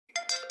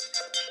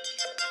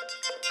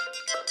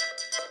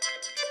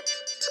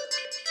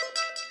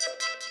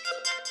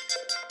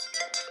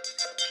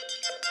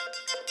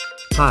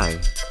Hi,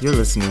 you're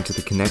listening to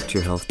the Connect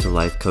Your Health to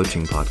Life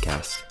coaching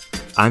podcast.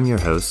 I'm your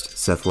host,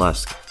 Seth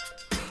Lusk.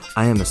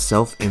 I am a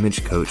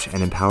self-image coach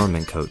and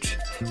empowerment coach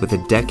with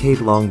a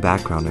decade-long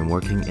background in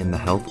working in the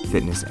health,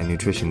 fitness, and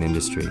nutrition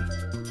industry.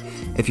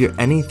 If you're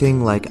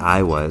anything like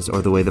I was,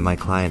 or the way that my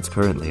clients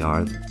currently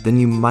are, then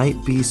you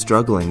might be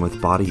struggling with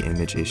body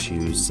image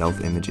issues,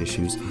 self-image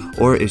issues,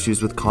 or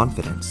issues with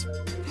confidence.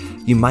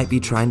 You might be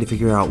trying to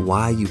figure out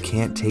why you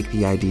can't take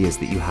the ideas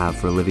that you have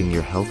for living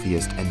your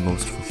healthiest and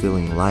most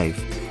fulfilling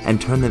life and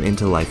turn them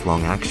into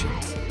lifelong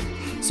actions.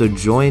 So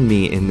join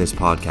me in this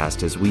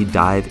podcast as we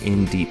dive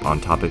in deep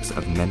on topics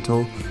of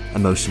mental,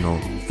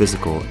 emotional,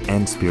 physical,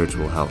 and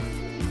spiritual health.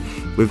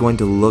 We're going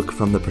to look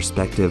from the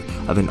perspective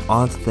of an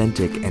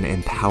authentic and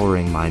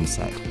empowering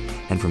mindset,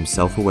 and from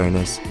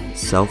self-awareness,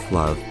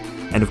 self-love,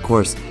 and of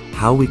course,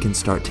 how we can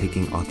start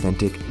taking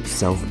authentic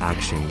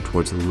self-action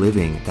towards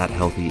living that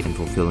healthy and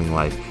fulfilling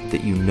life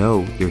that you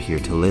know you're here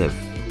to live.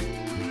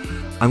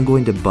 I'm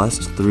going to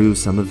bust through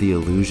some of the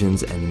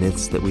illusions and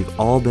myths that we've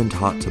all been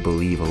taught to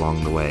believe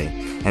along the way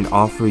and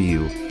offer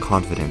you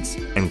confidence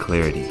and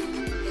clarity.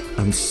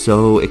 I'm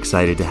so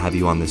excited to have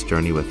you on this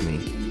journey with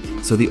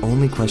me. So the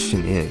only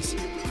question is,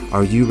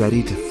 are you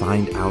ready to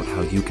find out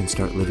how you can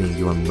start living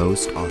your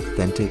most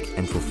authentic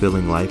and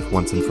fulfilling life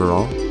once and for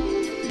all?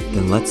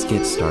 Then let's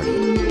get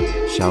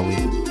started, shall we?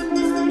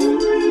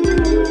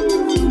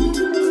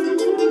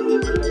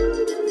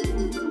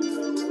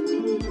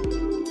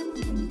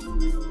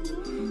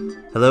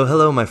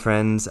 Hello, my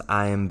friends.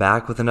 I am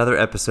back with another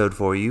episode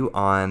for you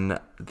on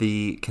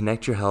the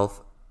Connect Your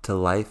Health to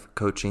Life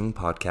coaching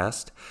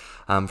podcast.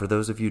 For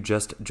those of you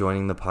just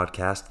joining the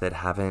podcast that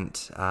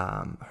haven't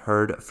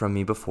heard from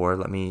me before,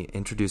 let me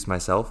introduce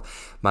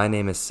myself. My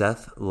name is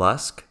Seth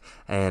Lusk,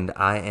 and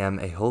I am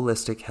a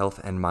holistic health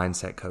and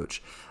mindset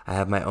coach. I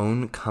have my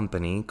own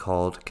company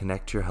called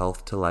Connect Your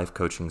Health to Life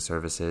Coaching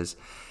Services,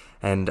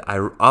 and I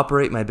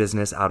operate my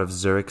business out of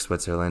Zurich,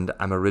 Switzerland.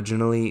 I'm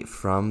originally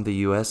from the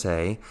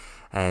USA,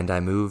 and I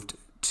moved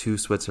to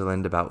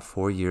Switzerland about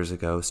 4 years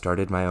ago,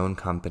 started my own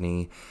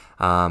company.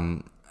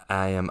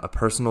 I am a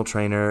personal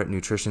trainer,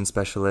 nutrition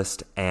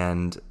specialist,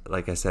 and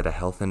like I said, a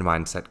health and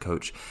mindset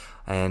coach.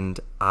 And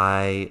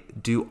I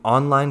do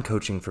online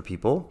coaching for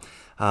people,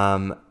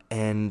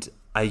 and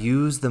I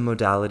use the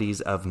modalities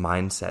of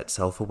mindset,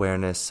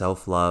 self-awareness,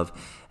 self-love,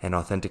 and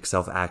authentic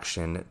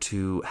self-action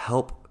to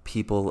help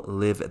people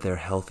live their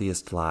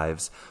healthiest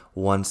lives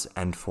once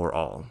and for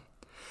all.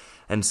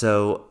 And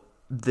so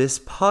this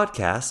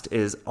podcast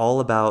is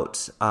all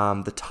about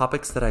the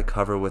topics that I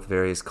cover with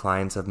various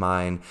clients of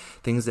mine,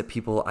 things that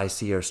people I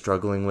see are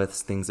struggling with,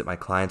 things that my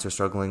clients are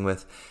struggling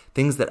with,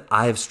 things that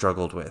I've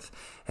struggled with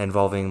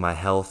involving my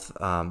health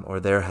or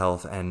their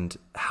health and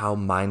how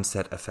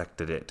mindset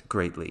affected it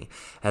greatly.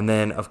 And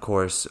then, of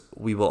course,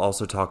 we will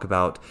also talk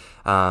about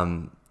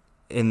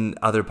in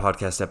other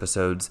podcast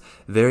episodes,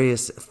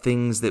 various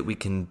things that we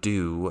can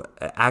do,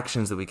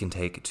 actions that we can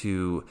take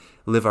to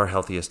live our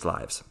healthiest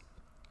lives.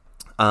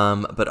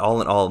 But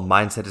all in all,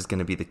 mindset is going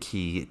to be the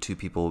key to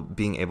people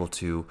being able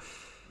to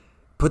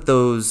put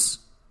those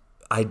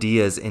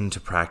ideas into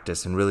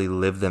practice and really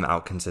live them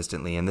out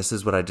consistently. And this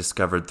is what I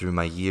discovered through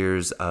my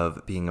years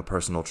of being a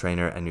personal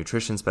trainer and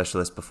nutrition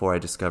specialist before I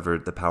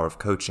discovered the power of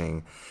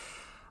coaching.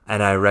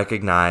 And I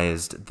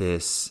recognized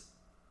this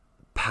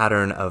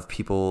pattern of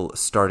people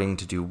starting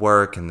to do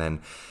work and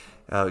then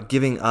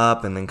giving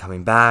up and then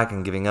coming back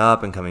and giving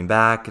up and coming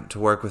back to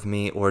work with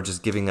me, or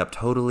just giving up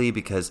totally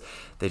because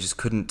they just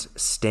couldn't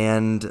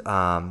stand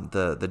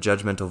the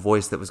judgmental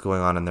voice that was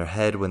going on in their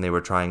head when they were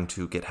trying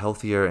to get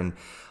healthier, and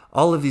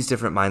all of these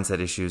different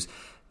mindset issues.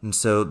 And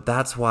so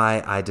that's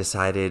why I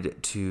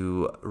decided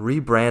to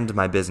rebrand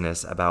my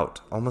business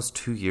about almost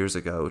 2 years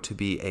ago to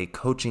be a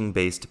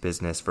coaching-based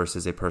business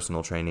versus a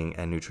personal training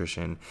and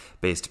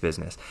nutrition-based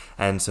business.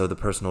 And so the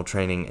personal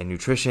training and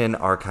nutrition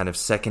are kind of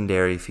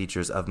secondary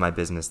features of my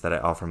business that I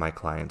offer my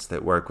clients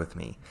that work with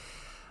me.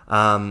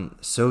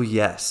 So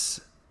yes,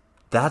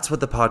 that's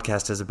what the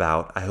podcast is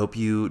about. I hope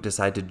you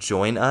decide to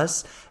join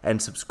us and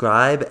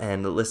subscribe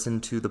and listen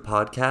to the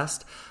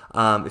podcast.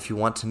 If you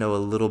want to know a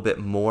little bit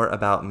more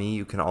about me,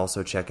 you can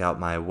also check out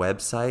my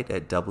website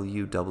at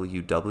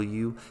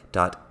www.slch.ch.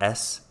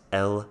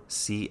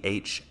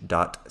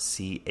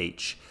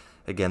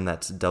 Again,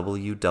 that's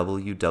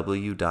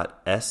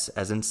www.s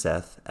as in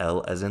Seth,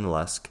 L as in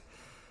Lusk,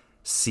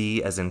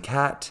 C as in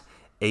cat,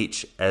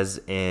 H as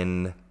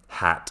in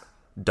hat.ch.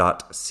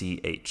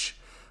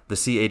 The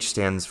CH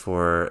stands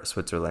for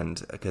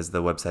Switzerland because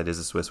the website is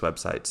a Swiss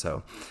website,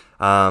 so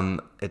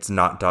it's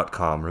not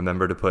 .com.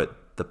 Remember to put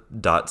the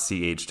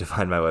 .ch to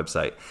find my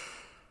website.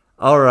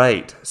 All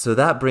right, so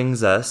that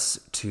brings us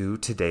to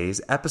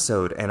today's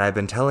episode, and I've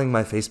been telling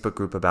my Facebook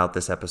group about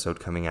this episode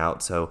coming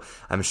out, so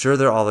I'm sure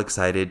they're all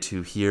excited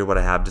to hear what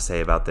I have to say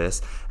about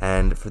this.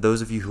 And for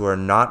those of you who are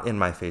not in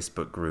my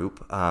Facebook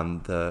group,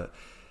 the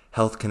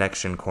Health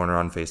Connection Corner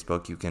on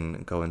Facebook, you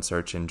can go and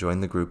search and join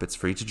the group. It's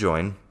free to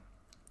join.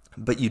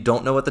 But you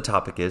don't know what the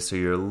topic is, so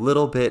you're a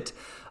little bit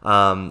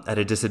at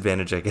a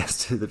disadvantage, I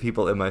guess, to the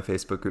people in my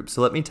Facebook group.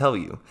 So let me tell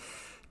you.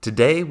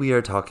 Today we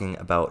are talking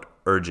about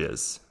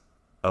urges.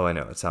 Oh, I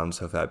know, it sounds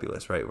so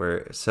fabulous, right?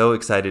 We're so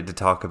excited to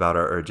talk about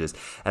our urges.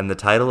 And the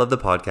title of the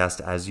podcast,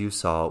 as you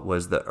saw,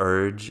 was the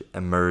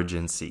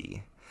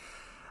emURGEncy.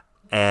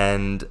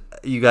 And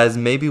you guys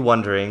may be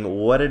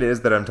wondering what it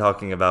is that I'm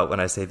talking about when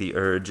I say the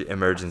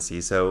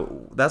emURGEncy.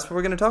 So that's what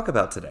we're going to talk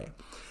about today.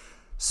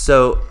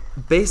 So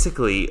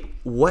basically,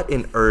 what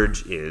an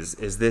urge is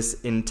this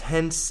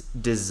intense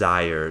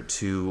desire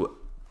to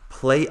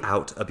play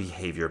out a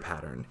behavior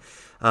pattern.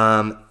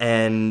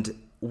 And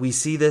we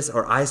see this,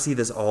 or I see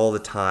this all the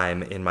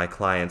time in my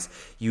clients,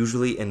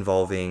 usually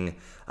involving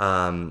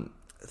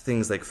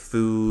things like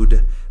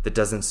food that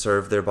doesn't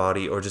serve their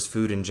body, or just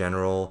food in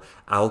general,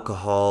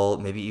 alcohol,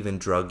 maybe even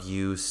drug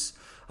use.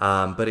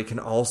 But it can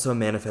also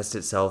manifest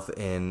itself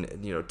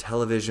in,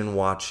 television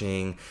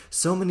watching,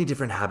 so many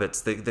different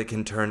habits that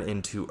can turn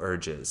into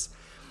urges.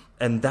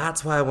 And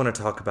that's why I want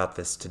to talk about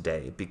this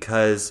today,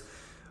 because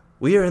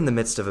we are in the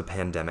midst of a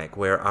pandemic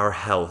where our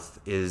health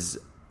is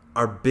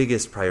our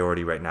biggest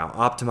priority right now.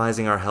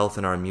 Optimizing our health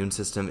and our immune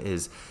system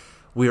is,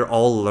 we're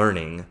all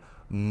learning,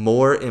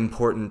 more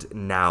important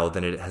now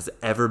than it has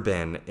ever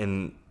been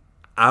in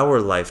our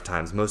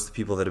lifetimes, most of the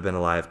people that have been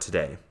alive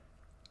today.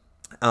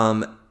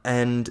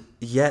 And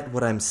yet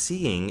what I'm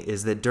seeing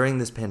is that during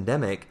this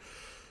pandemic,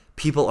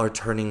 people are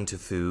turning to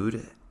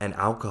food and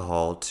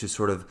alcohol to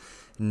sort of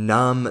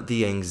numb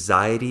the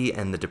anxiety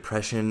and the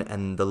depression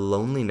and the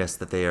loneliness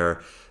that they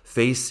are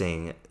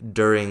facing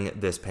during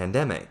this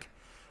pandemic.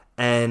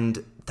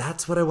 And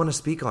that's what I want to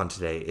speak on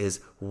today, is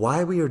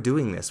why we are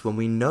doing this when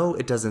we know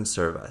it doesn't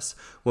serve us,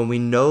 when we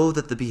know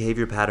that the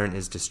behavior pattern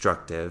is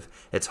destructive,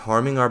 it's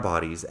harming our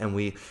bodies, and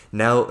we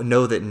now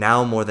know that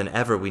now more than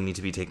ever we need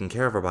to be taking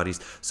care of our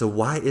bodies. So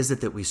why is it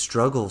that we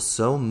struggle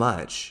so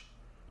much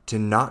to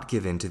not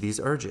give in to these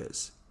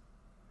urges?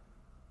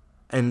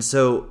 And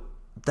so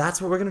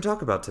that's what we're going to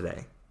talk about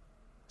today.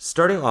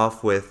 Starting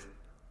off with,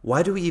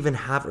 why do we even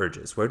have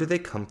urges? Where do they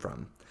come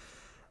from?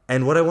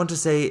 And what I want to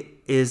say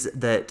is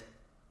that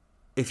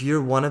if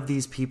you're one of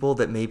these people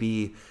that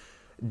maybe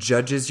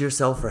judges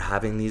yourself for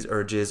having these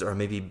urges, or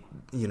maybe,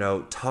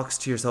 talks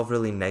to yourself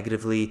really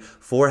negatively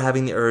for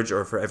having the urge,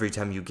 or for every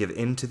time you give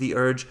in to the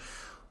urge,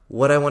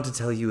 what I want to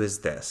tell you is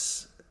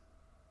this: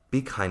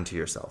 be kind to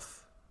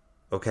yourself,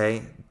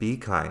 okay? Be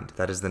kind.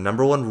 That is the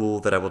number one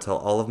rule that I will tell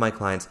all of my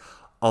clients.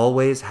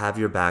 Always have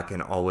your back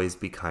and always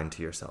be kind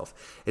to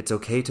yourself. It's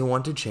okay to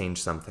want to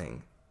change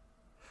something,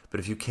 but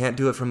if you can't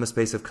do it from a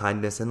space of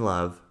kindness and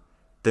love,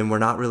 then we're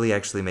not really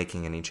actually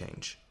making any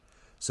change.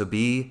 So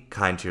be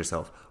kind to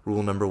yourself.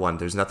 Rule number one,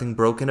 there's nothing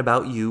broken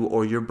about you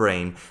or your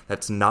brain.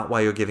 That's not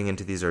why you're giving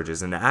into these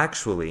urges. And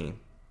actually,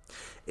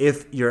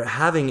 if you're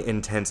having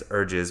intense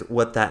urges,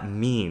 what that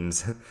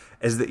means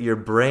is that your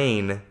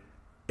brain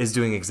is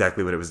doing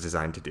exactly what it was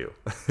designed to do.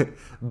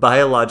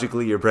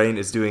 Biologically, your brain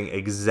is doing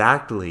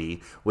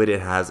exactly what it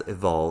has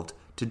evolved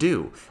to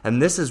do. And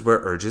this is where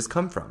urges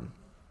come from.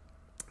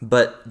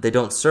 But they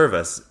don't serve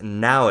us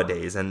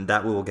nowadays, and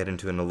that we will get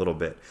into in a little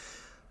bit.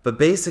 But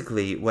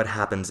basically, what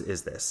happens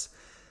is this.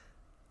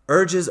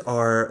 Urges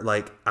are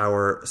like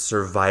our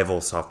survival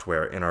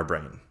software in our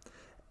brain.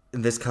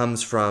 And this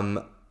comes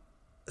from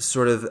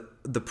sort of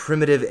the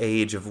primitive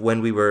age of when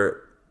we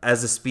were,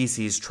 as a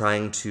species,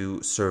 trying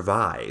to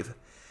survive.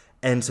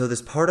 And so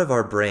this part of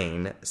our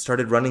brain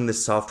started running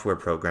this software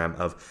program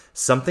of,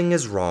 something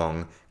is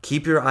wrong,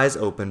 keep your eyes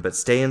open, but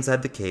stay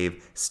inside the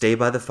cave, stay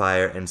by the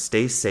fire, and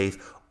stay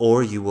safe,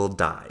 or you will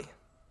die.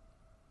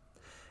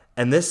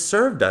 And this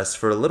served us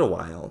for a little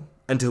while,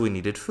 until we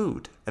needed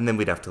food, and then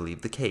we'd have to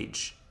leave the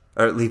cage.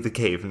 Or leave the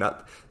cave,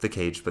 not the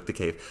cage, but the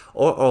cave.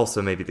 Or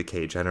also maybe the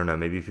cage, I don't know,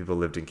 maybe people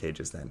lived in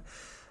cages then.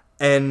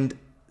 And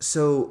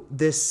so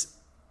this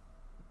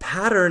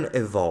pattern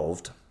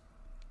evolved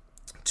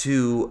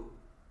to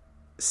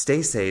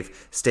stay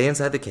safe, stay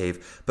inside the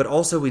cave, but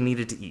also we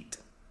needed to eat.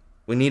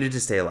 We needed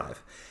to stay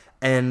alive.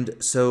 And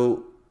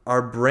so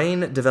our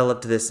brain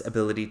developed this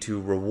ability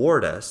to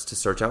reward us, to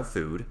search out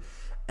food,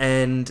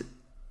 and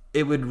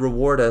it would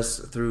reward us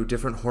through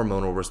different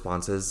hormonal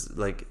responses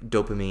like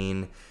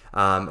dopamine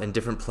and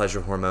different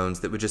pleasure hormones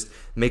that would just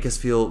make us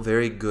feel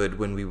very good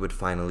when we would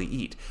finally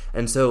eat.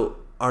 And so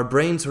our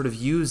brain sort of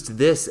used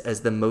this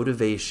as the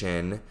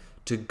motivation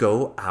to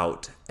go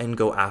out and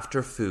go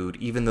after food,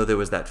 even though there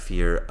was that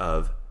fear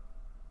of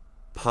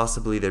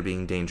possibly there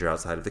being danger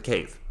outside of the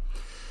cave.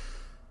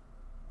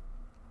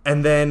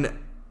 And then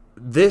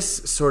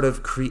this sort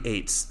of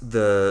creates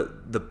the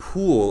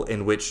pool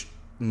in which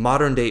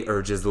modern day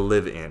urges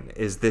live in,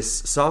 is this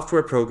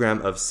software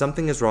program of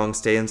something is wrong,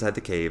 stay inside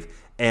the cave,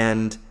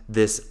 and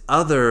this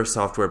other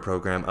software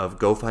program of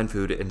go find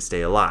food and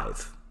stay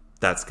alive.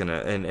 That's gonna,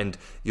 and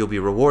you'll be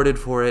rewarded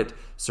for it,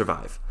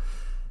 survive.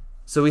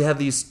 So we have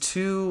these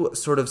two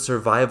sort of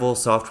survival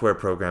software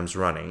programs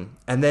running,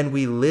 and then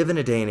we live in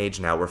a day and age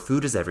now where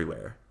food is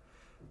everywhere.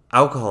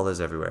 Alcohol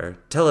is everywhere.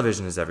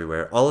 Television is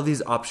everywhere. All of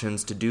these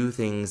options to do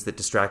things that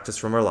distract us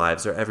from our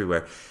lives are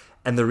everywhere.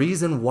 And the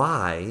reason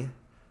why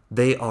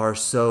they are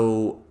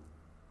so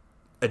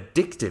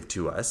addictive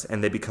to us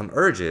and they become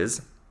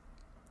urges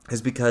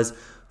is because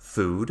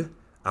food,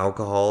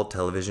 alcohol,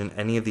 television,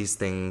 any of these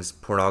things,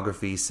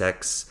 pornography,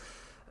 sex,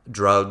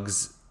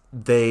 drugs,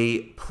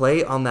 they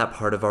play on that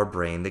part of our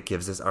brain that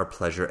gives us our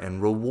pleasure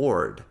and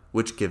reward,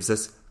 which gives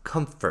us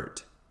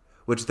comfort,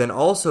 which then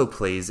also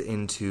plays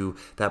into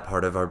that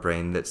part of our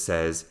brain that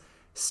says,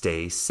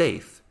 stay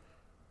safe.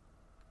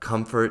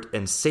 Comfort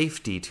and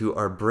safety to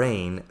our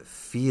brain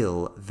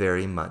feel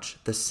very much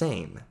the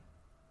same.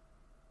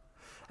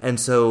 And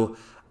so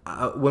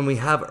when we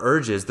have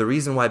urges, the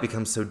reason why it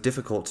becomes so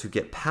difficult to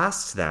get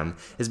past them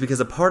is because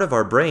a part of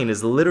our brain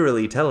is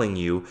literally telling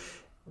you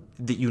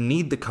that you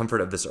need the comfort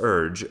of this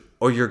urge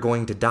or you're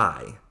going to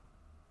die.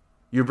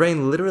 Your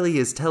brain literally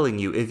is telling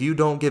you if you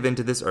don't give in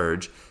to this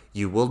urge,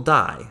 you will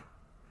die.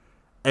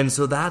 And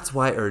so that's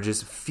why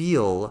urges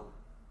feel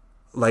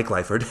like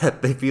life or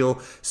death. They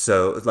feel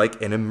so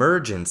like an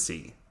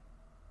emergency.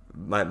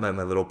 My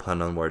little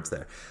pun on words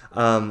there.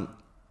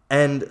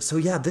 And so,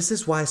 yeah, this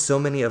is why so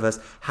many of us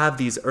have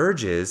these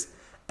urges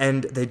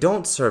and they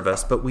don't serve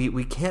us, but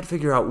we can't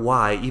figure out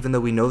why, even though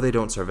we know they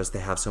don't serve us, they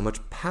have so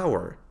much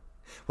power,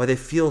 why they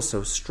feel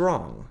so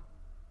strong.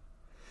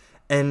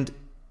 And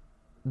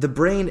the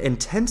brain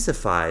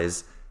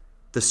intensifies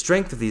the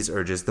strength of these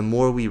urges the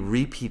more we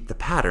repeat the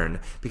pattern,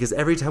 because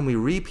every time we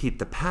repeat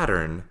the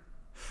pattern,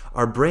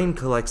 our brain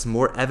collects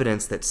more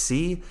evidence that,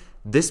 see,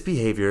 this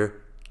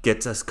behavior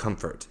gets us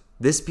comfort.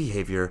 This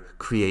behavior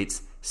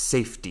creates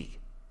safety.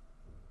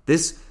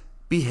 This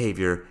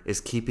behavior is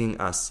keeping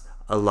us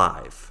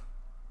alive.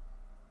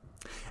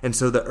 And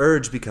so the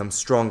urge becomes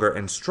stronger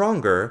and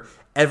stronger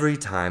every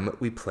time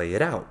we play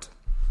it out.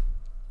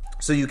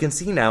 So you can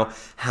see now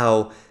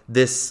how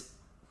this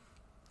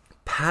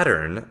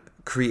pattern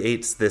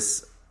creates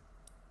this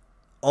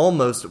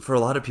almost, for a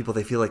lot of people,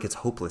 they feel like it's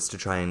hopeless to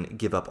try and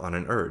give up on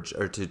an urge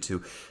or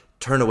to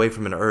turn away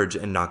from an urge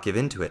and not give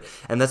into it.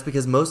 And that's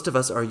because most of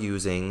us are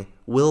using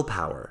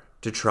willpower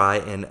to try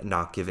and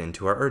not give in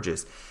to our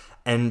urges.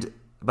 And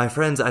my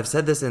friends, I've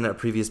said this in a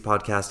previous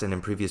podcast and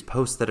in previous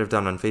posts that I've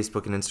done on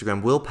Facebook and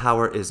Instagram,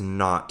 willpower is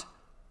not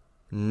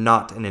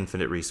an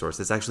infinite resource.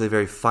 It's actually a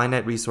very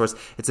finite resource.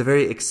 It's a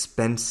very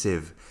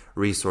expensive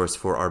resource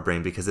for our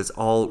brain because it's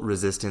all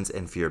resistance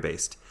and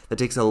fear-based. That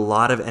takes a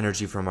lot of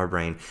energy from our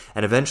brain.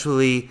 And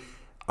eventually,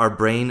 our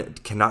brain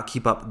cannot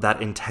keep up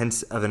that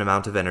intense of an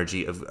amount of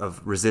energy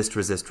of resist,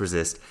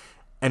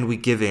 and we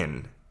give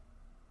in.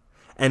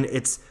 And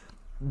it's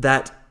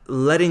that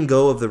letting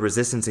go of the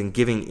resistance and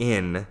giving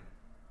in,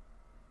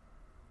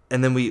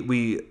 and then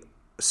we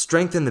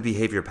strengthen the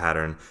behavior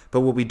pattern,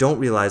 but what we don't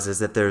realize is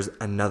that there's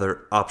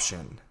another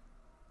option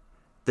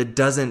that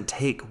doesn't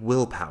take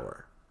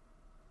willpower.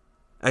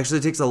 Actually,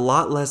 it takes a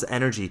lot less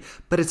energy,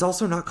 but it's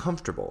also not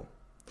comfortable.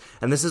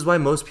 And this is why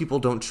most people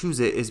don't choose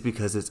it, is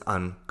because it's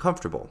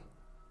uncomfortable.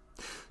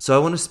 So I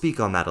want to speak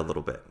on that a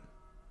little bit.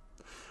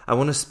 I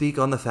want to speak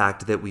on the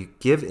fact that we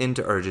give in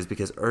to urges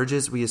because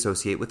urges we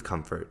associate with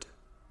comfort.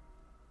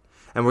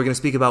 And we're going to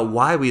speak about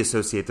why we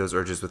associate those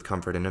urges with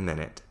comfort in a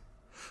minute.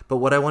 But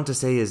what I want to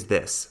say is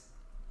this.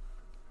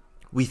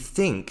 We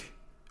think,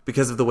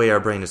 because of the way our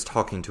brain is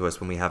talking to us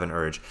when we have an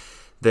urge,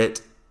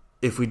 that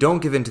if we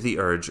don't give in to the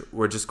urge,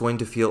 we're just going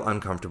to feel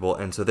uncomfortable.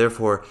 And so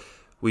therefore,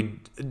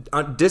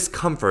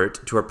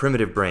 discomfort to our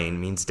primitive brain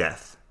means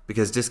death.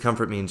 Because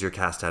discomfort means you're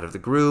cast out of the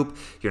group,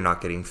 you're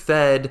not getting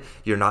fed,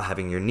 you're not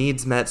having your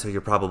needs met, so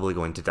you're probably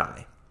going to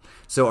die.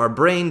 So our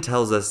brain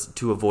tells us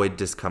to avoid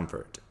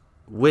discomfort,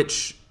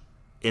 which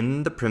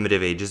in the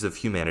primitive ages of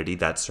humanity,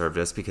 that served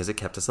us because it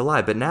kept us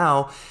alive. But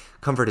now,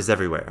 comfort is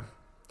everywhere.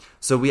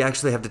 So we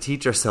actually have to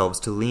teach ourselves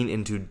to lean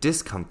into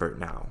discomfort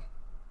now.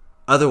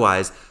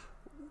 Otherwise,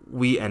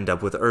 we end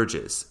up with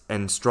urges,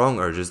 and strong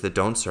urges that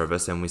don't serve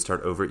us, and we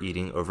start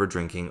overeating,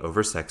 over-drinking,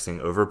 over-sexing,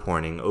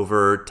 over-porning,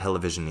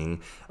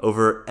 over-televisioning,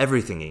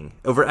 over-everythinging,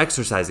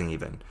 over-exercising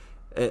even.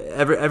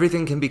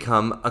 Everything can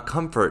become a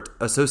comfort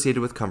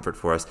associated with comfort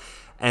for us,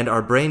 and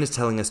our brain is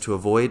telling us to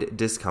avoid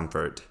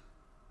discomfort.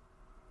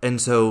 And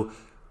so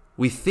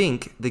we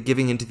think that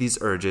giving into these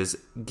urges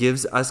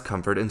gives us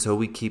comfort, and so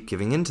we keep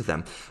giving into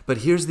them. But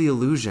here's the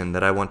illusion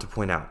that I want to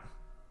point out.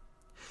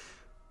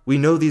 We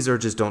know these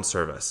urges don't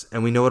serve us,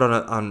 and we know it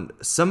on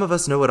some of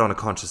us know it on a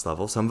conscious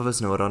level, some of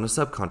us know it on a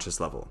subconscious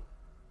level.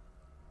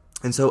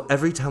 And so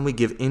every time we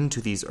give in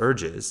to these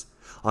urges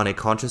on a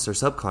conscious or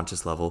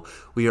subconscious level,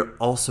 we are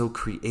also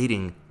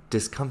creating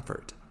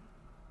discomfort.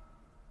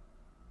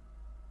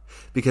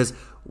 Because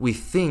we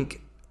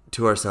think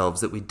to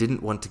ourselves that we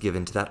didn't want to give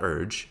in to that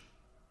urge,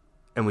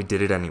 and we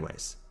did it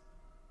anyways.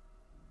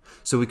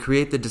 So we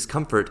create the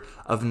discomfort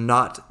of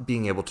not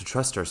being able to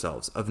trust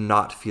ourselves, of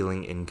not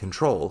feeling in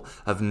control,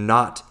 of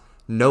not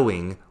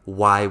knowing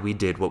why we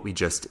did what we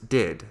just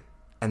did.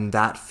 And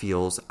that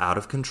feels out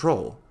of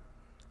control.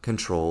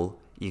 Control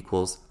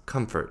equals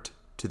comfort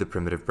to the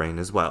primitive brain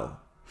as well.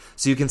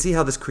 So you can see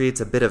how this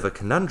creates a bit of a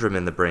conundrum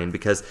in the brain,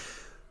 because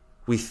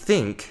we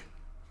think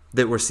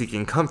that we're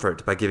seeking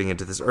comfort by giving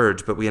into this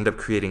urge, but we end up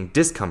creating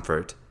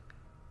discomfort,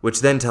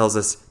 which then tells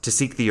us to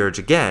seek the urge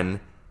again,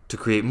 to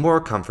create more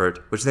comfort,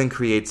 which then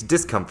creates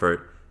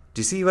discomfort.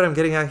 Do you see what I'm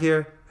getting at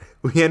here?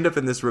 We end up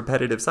in this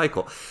repetitive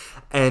cycle.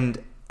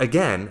 And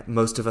again,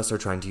 most of us are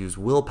trying to use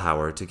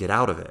willpower to get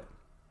out of it.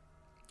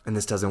 And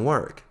this doesn't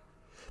work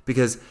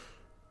because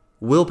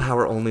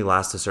willpower only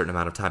lasts a certain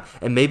amount of time.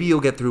 And maybe you'll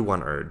get through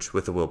one urge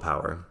with the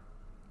willpower.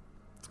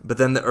 But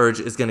then the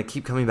urge is going to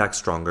keep coming back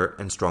stronger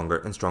and stronger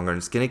and stronger. And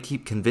it's going to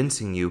keep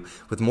convincing you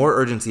with more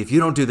urgency, if you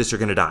don't do this, you're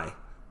going to die.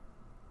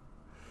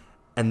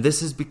 And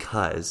this is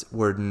because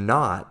we're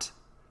not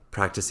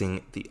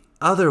practicing the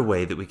other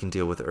way that we can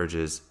deal with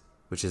urges,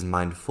 which is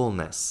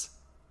mindfulness,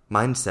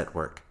 mindset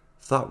work,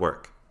 thought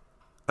work,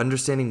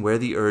 understanding where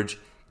the urge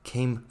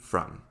came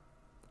from.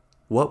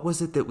 What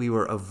was it that we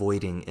were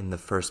avoiding in the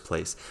first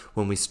place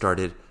when we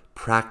started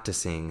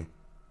practicing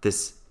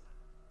this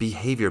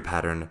behavior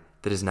pattern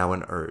that is now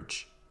an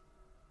urge?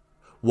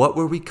 What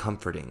were we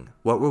comforting?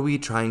 What were we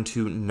trying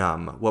to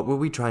numb? What were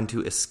we trying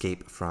to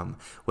escape from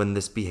when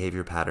this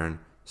behavior pattern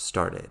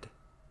started?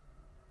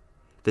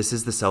 This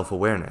is the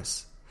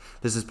self-awareness.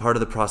 This is part of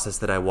the process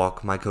that I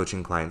walk my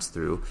coaching clients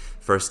through.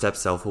 First step,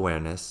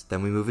 self-awareness.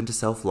 Then we move into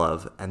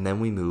self-love. And then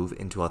we move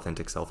into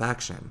authentic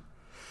self-action.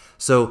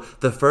 So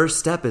the first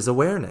step is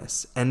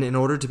awareness. And in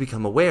order to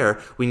become aware,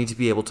 we need to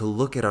be able to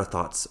look at our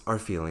thoughts, our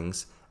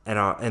feelings,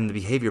 and the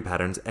behavior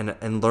patterns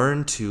and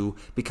learn to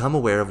become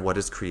aware of what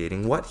is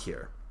creating what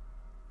here.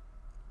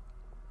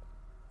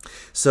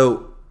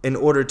 So in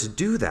order to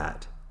do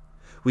that,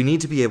 we need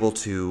to be able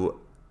to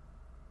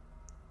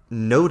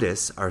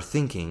notice our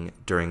thinking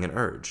during an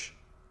urge.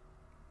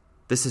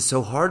 This is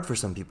so hard for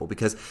some people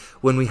because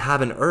when we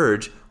have an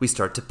urge, we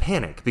start to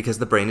panic because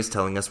the brain is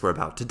telling us we're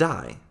about to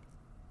die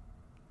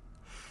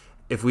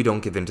if we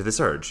don't give in to this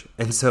urge.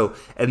 And so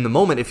in the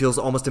moment, it feels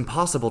almost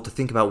impossible to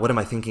think about, what am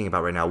I thinking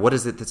about right now? Why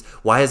is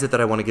it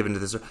that I want to give into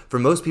this? For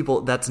most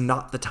people, that's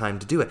not the time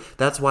to do it.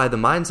 That's why the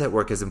mindset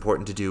work is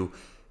important to do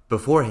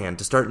beforehand,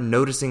 to start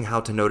noticing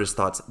how to notice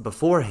thoughts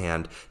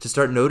beforehand, to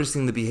start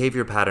noticing the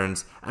behavior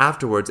patterns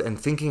afterwards and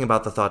thinking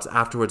about the thoughts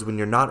afterwards when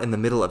you're not in the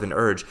middle of an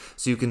urge.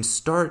 So you can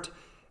start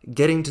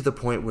getting to the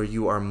point where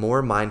you are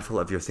more mindful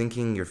of your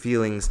thinking, your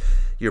feelings,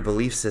 your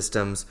belief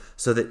systems,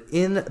 so that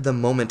in the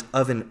moment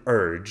of an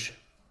urge,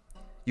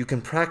 you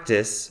can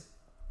practice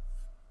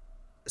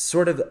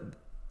sort of,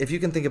 if you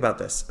can think about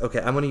this. Okay,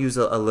 I'm going to use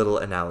a little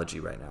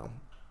analogy right now,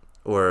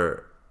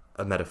 or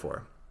a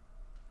metaphor.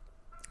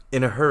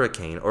 In a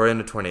hurricane or in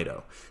a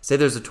tornado, say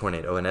there's a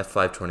tornado, an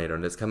F5 tornado,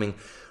 and it's coming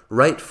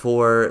right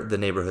for the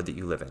neighborhood that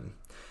you live in.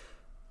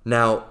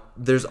 Now,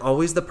 there's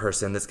always the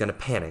person that's going to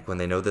panic when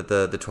they know that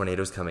the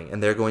tornado is coming,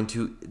 and they're going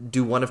to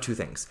do one of two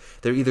things.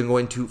 They're either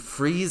going to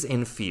freeze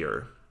in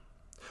fear,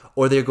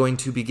 or they're going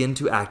to begin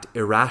to act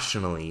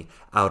irrationally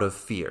out of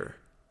fear.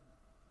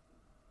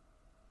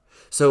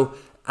 So,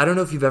 I don't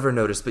know if you've ever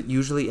noticed, but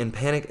usually in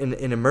panic,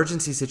 in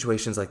emergency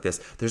situations like this,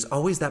 there's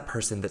always that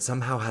person that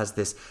somehow has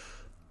this,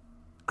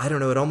 I don't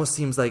know, it almost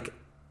seems like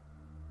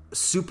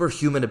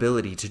superhuman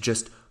ability to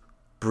just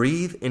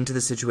breathe into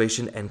the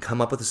situation and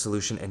come up with a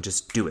solution and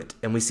just do it.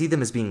 And we see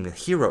them as being the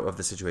hero of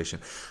the situation.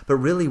 But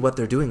really what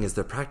they're doing is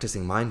they're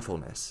practicing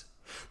mindfulness.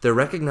 They're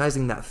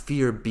recognizing that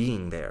fear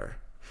being there.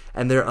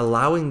 And they're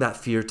allowing that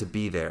fear to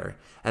be there.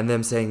 And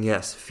them saying,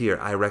 yes, fear,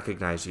 I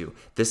recognize you.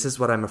 This is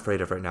what I'm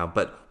afraid of right now.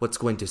 But what's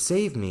going to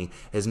save me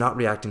is not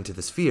reacting to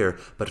this fear,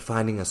 but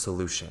finding a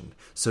solution.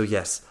 So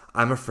yes,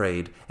 I'm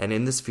afraid. And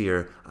in this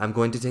fear, I'm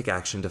going to take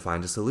action to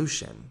find a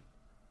solution.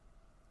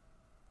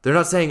 They're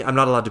not saying I'm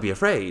not allowed to be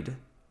afraid.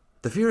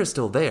 The fear is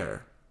still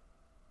there.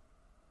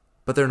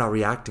 But they're not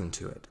reacting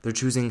to it. They're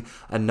choosing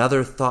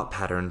another thought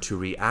pattern to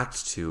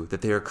react to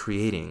that they are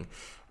creating.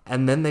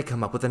 And then they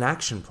come up with an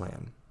action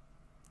plan.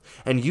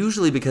 And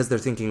usually because they're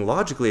thinking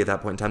logically at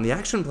that point in time, the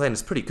action plan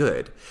is pretty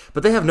good.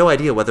 But they have no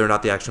idea whether or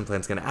not the action plan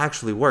is going to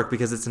actually work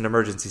because it's an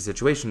emergency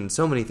situation and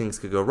so many things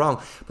could go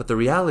wrong. But the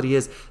reality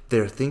is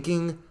they're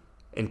thinking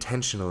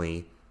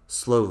intentionally,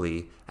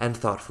 slowly, and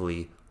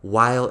thoughtfully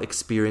while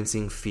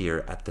experiencing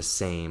fear at the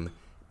same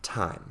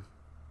time.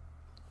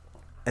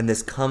 And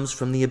this comes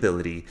from the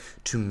ability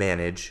to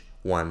manage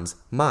one's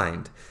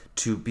mind,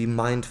 to be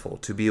mindful,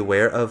 to be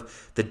aware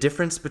of the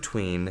difference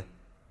between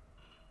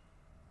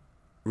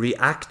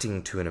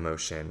reacting to an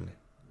emotion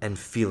and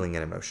feeling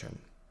an emotion.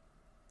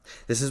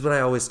 This is what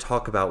I always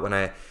talk about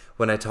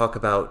when I talk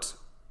about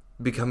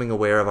becoming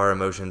aware of our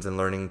emotions and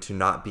learning to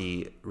not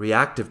be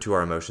reactive to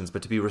our emotions,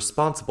 but to be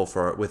responsible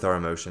with our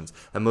emotions.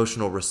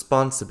 Emotional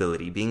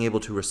responsibility, being able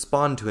to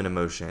respond to an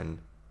emotion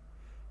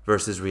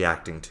versus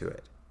reacting to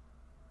it.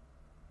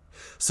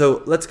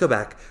 So let's go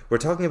back. We're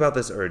talking about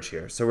this urge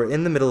here. So we're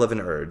in the middle of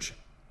an urge.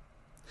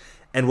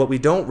 And what we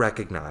don't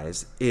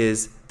recognize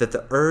is that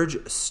the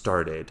urge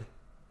started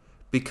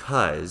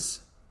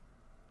because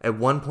at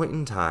one point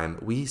in time,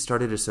 we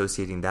started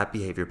associating that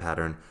behavior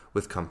pattern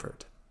with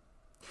comfort.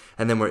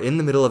 And then we're in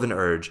the middle of an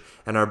urge,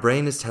 and our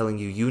brain is telling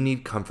you, you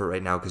need comfort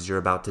right now because you're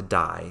about to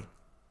die.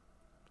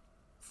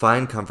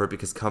 Find comfort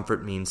because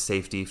comfort means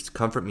safety.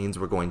 Comfort means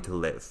we're going to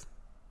live.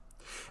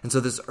 And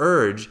so this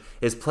urge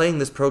is playing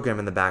this program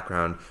in the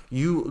background.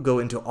 You go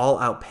into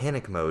all-out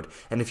panic mode,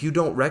 and if you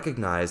don't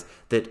recognize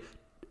that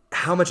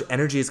how much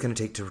energy it's going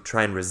to take to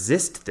try and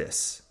resist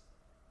this,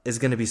 is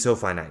going to be so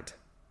finite.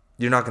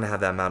 You're not going to have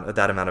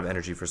that amount of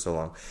energy for so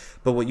long.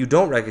 But what you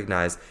don't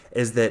recognize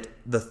is that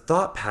the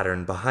thought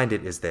pattern behind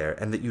it is there,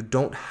 and that you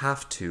don't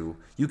have to.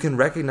 You can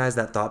recognize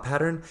that thought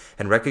pattern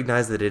and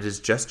recognize that it is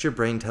just your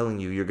brain telling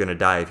you you're going to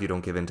die if you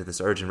don't give in to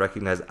this urge, and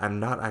recognize, I'm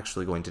not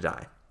actually going to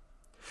die.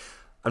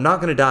 I'm not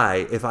going to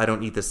die if I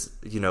don't eat this,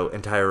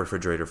 entire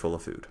refrigerator full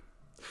of food.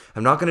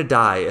 I'm not going to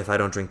die if I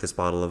don't drink this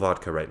bottle of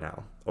vodka right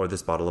now, or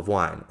this bottle of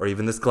wine, or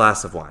even this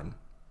glass of wine.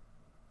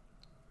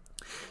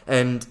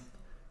 And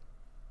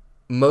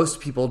most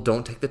people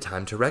don't take the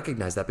time to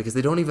recognize that because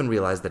they don't even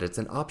realize that it's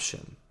an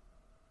option.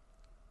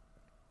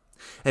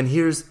 And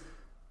here's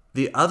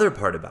the other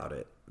part about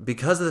it.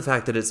 Because of the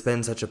fact that it's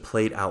been such a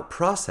played out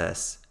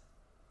process,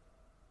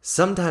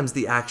 sometimes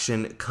the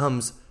action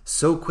comes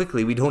so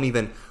quickly we don't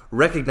even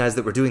recognize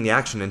that we're doing the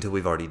action until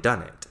we've already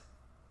done it.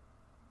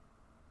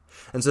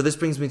 And so this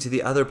brings me to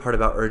the other part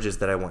about urges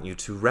that I want you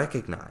to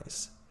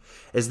recognize,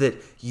 is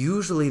that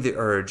usually the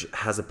urge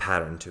has a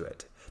pattern to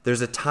it.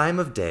 There's a time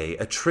of day,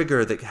 a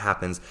trigger that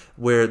happens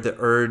where the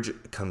urge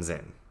comes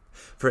in.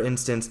 For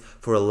instance,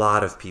 for a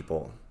lot of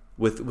people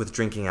with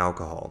drinking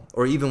alcohol,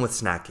 or even with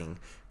snacking,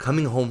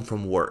 coming home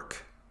from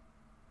work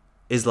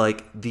is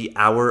like the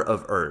hour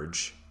of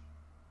urge.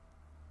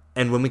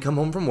 And when we come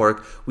home from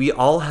work, we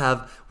all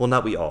have, well,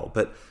 not we all,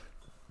 but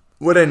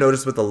what I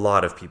notice with a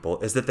lot of people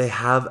is that they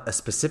have a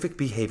specific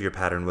behavior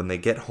pattern when they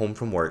get home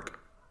from work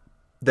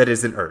that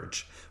is an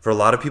urge. For a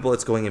lot of people,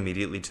 it's going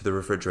immediately to the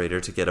refrigerator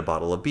to get a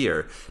bottle of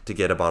beer, to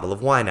get a bottle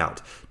of wine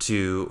out.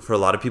 For a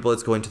lot of people,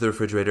 it's going to the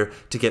refrigerator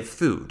to get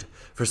food.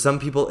 For some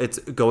people, it's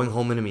going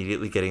home and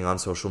immediately getting on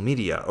social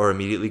media, or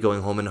immediately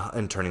going home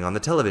and turning on the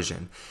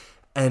television.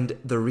 And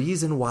the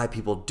reason why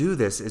people do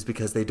this is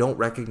because they don't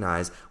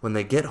recognize when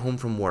they get home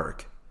from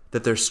work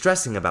that they're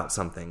stressing about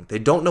something. They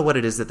don't know what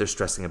it is that they're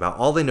stressing about.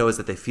 All they know is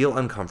that they feel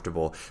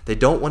uncomfortable. They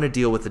don't want to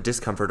deal with the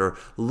discomfort or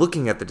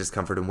looking at the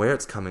discomfort and where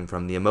it's coming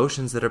from, the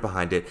emotions that are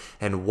behind it,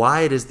 and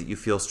why it is that you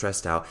feel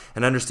stressed out.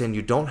 And understand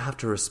you don't have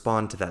to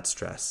respond to that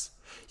stress.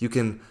 You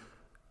can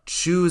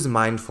choose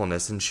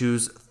mindfulness and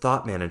choose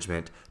thought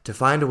management to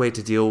find a way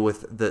to deal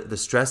with the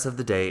stress of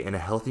the day in a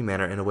healthy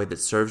manner, in a way that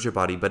serves your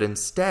body. But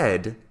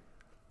instead,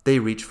 they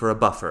reach for a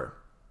buffer.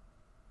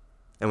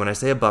 And when I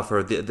say a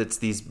buffer, that's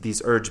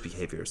these urge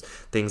behaviors.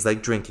 Things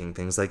like drinking,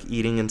 things like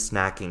eating and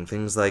snacking,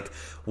 things like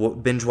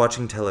binge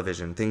watching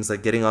television, things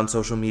like getting on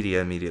social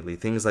media immediately,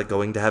 things like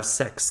going to have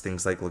sex,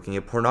 things like looking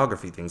at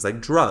pornography, things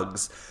like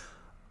drugs.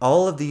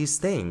 All of these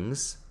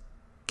things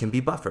can be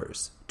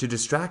buffers to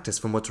distract us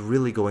from what's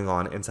really going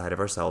on inside of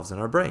ourselves and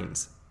our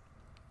brains.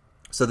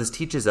 So this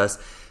teaches us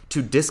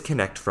to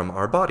disconnect from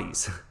our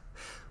bodies,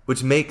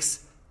 which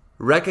makes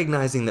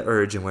recognizing the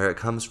urge and where it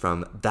comes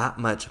from that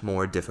much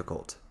more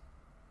difficult.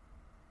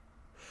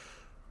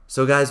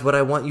 So guys, what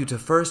I want you to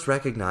first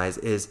recognize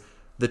is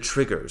the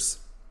triggers.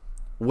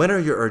 When are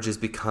your urges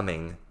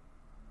coming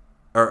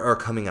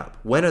up?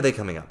 When are they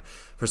coming up?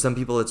 For some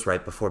people, it's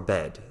right before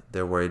bed.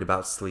 They're worried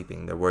about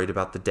sleeping. They're worried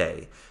about the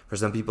day. For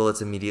some people,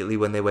 it's immediately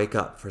when they wake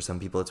up. For some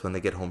people, it's when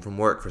they get home from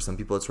work. For some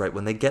people, it's right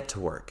when they get to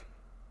work.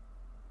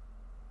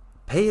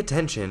 Pay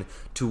attention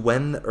to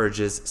when the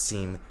urges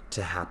seem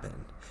to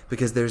happen,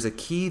 because there's a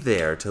key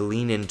there to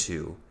lean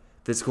into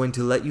that's going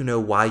to let you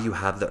know why you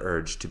have the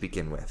urge to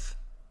begin with.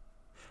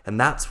 And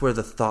that's where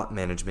the thought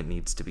management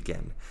needs to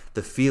begin.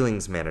 The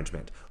feelings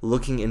management,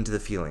 looking into the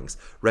feelings,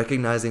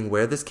 recognizing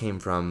where this came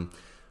from,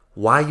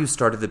 why you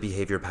started the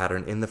behavior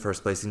pattern in the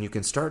first place, and you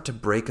can start to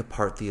break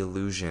apart the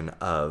illusion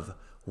of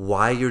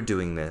why you're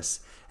doing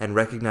this, and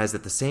recognize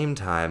at the same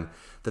time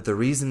that the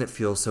reason it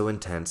feels so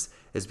intense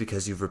is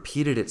because you've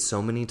repeated it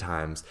so many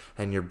times,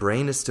 and your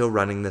brain is still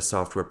running this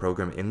software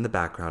program in the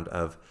background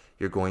of,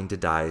 you're going to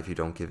die if you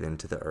don't give in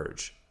to the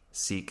urge.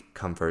 Seek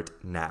comfort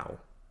now.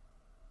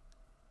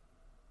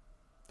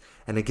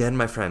 And again,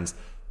 my friends,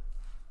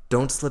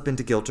 don't slip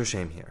into guilt or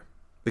shame here,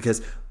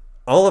 because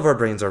all of our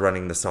brains are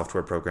running the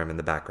software program in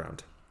the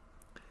background.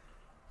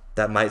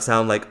 That might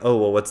sound like, oh,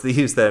 well, what's the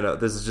use then?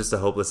 This is just a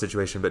hopeless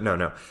situation. But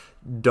no.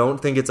 Don't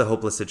think it's a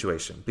hopeless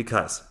situation,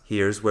 because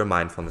here's where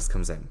mindfulness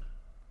comes in.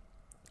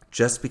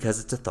 Just because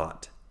it's a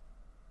thought,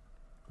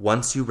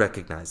 once you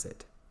recognize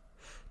it,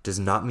 does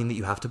not mean that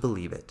you have to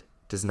believe it,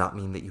 does not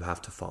mean that you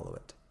have to follow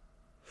it.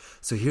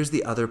 So here's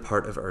the other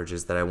part of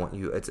urges that I want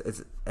you, it's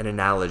an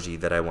analogy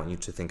that I want you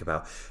to think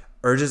about.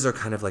 Urges are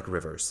kind of like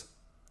rivers.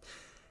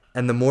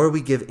 And the more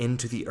we give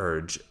into the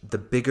urge, the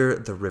bigger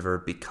the river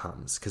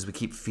becomes, because we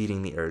keep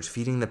feeding the urge,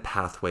 feeding the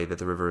pathway that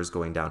the river is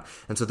going down.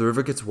 And so the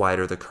river gets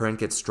wider, the current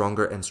gets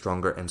stronger and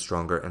stronger and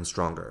stronger and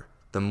stronger,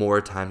 the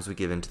more times we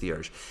give into the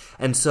urge.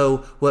 And so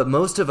what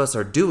most of us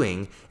are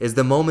doing is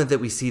the moment that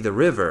we see the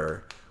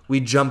river, we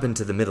jump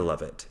into the middle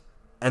of it,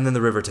 and then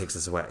the river takes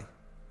us away.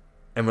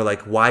 And we're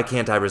like, why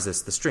can't I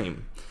resist the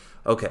stream?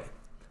 Okay,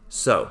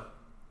 so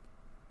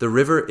the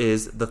river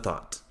is the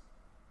thought.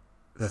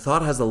 The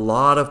thought has a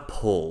lot of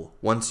pull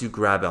once you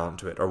grab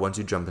onto it or once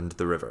you jump into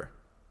the river.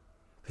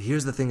 But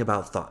here's the thing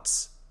about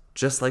thoughts.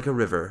 Just like a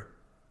river,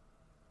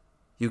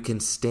 you can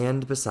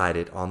stand beside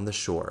it on the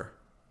shore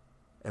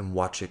and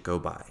watch it go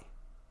by.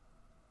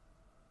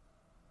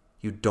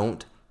 You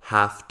don't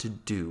have to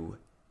do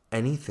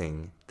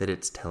anything that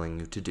it's telling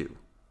you to do.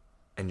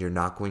 And you're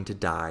not going to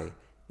die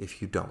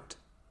if you don't.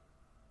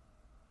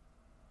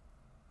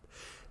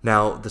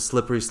 Now, the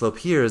slippery slope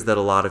here is that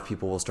a lot of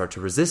people will start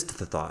to resist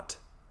the thought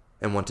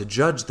and want to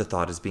judge the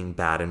thought as being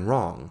bad and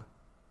wrong.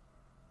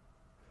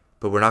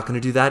 But we're not going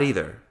to do that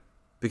either,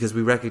 because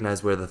we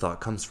recognize where the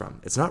thought comes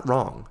from. It's not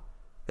wrong.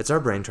 It's our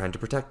brain trying to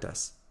protect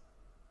us.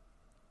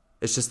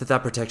 It's just that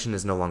that protection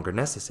is no longer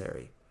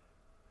necessary.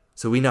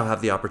 So we now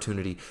have the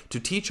opportunity to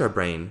teach our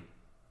brain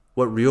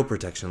what real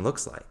protection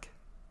looks like.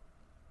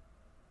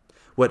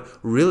 What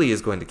really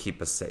is going to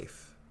keep us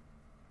safe,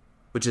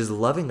 which is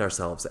loving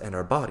ourselves and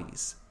our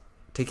bodies,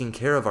 taking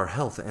care of our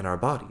health and our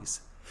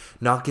bodies,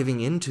 not giving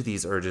in to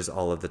these urges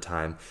all of the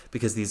time,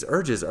 because these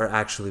urges are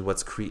actually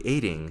what's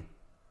creating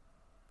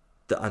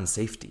the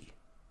unsafety,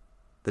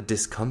 the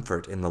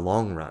discomfort in the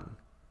long run.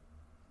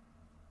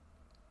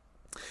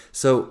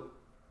 So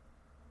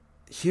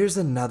here's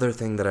another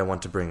thing that I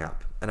want to bring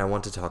up, and I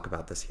want to talk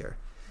about this here.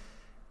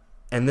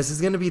 And this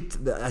is going to be,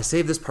 I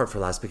saved this part for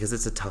last because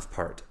it's a tough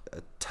part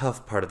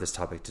of this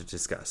topic to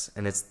discuss,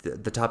 and it's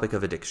the topic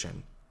of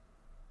addiction.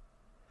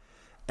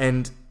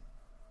 And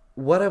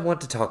what I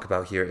want to talk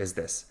about here is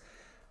this.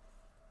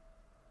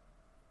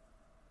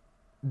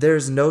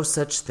 There's no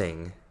such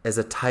thing as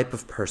a type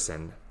of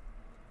person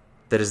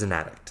that is an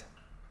addict.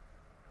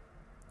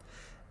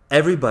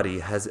 Everybody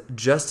has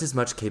just as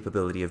much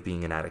capability of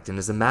being an addict. And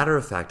as a matter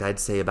of fact, I'd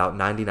say about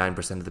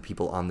 99% of the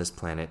people on this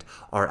planet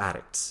are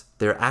addicts.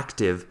 They're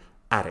active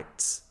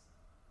addicts.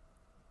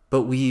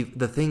 But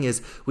the thing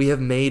is, we have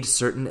made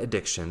certain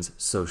addictions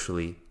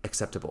socially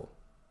acceptable.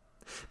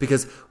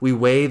 Because we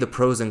weigh the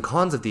pros and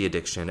cons of the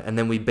addiction, and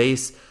then we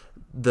base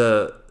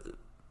the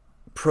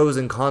pros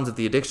and cons of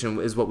the addiction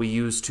is what we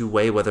use to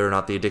weigh whether or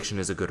not the addiction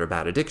is a good or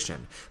bad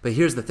addiction. But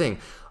here's the thing.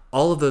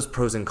 All of those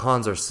pros and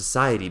cons are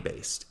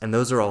society-based, and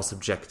those are all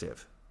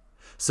subjective.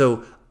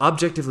 So,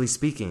 objectively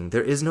speaking,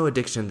 there is no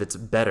addiction that's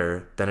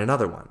better than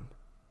another one.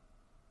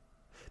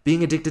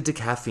 Being addicted to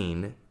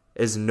caffeine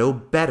is no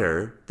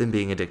better than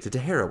being addicted to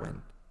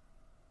heroin.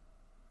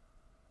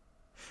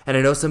 And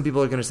I know some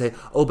people are going to say,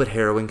 oh, but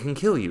heroin can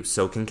kill you,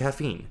 so can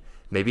caffeine.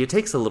 Maybe it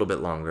takes a little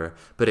bit longer,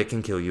 but it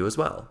can kill you as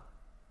well.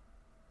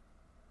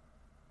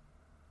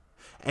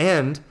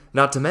 And,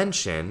 not to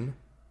mention,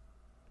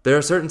 there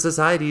are certain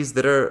societies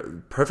that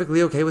are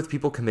perfectly okay with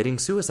people committing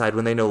suicide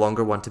when they no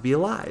longer want to be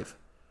alive.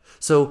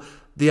 So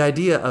the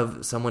idea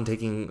of someone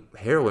taking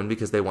heroin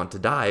because they want to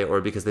die or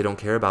because they don't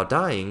care about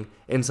dying,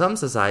 in some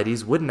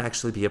societies wouldn't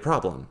actually be a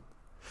problem.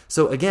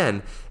 So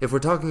again, if we're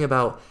talking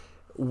about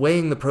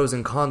weighing the pros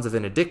and cons of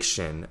an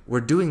addiction,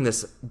 we're doing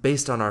this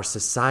based on our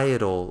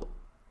societal,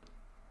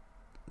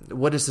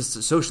 what is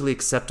socially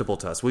acceptable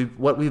to us,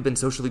 what we've been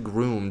socially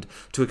groomed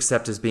to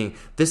accept as being,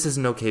 this is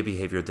an okay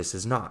behavior, this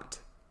is not.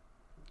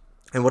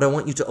 And what I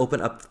want you to open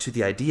up to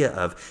the idea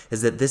of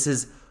is that this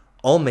is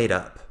all made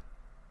up.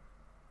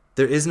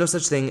 There is no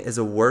such thing as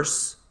a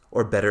worse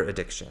or better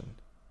addiction.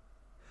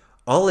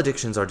 All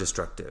addictions are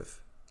destructive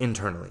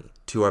internally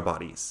to our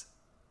bodies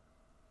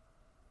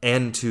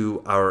and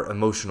to our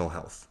emotional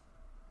health.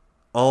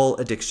 All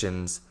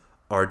addictions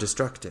are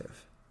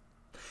destructive.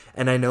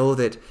 And I know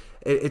that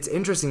it's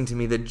interesting to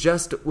me that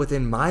just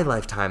within my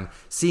lifetime,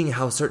 seeing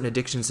how certain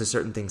addictions to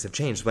certain things have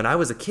changed. When I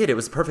was a kid, it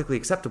was perfectly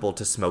acceptable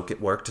to smoke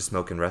at work, to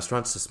smoke in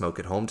restaurants, to smoke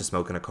at home, to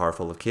smoke in a car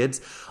full of kids.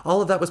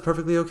 All of that was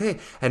perfectly okay.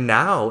 And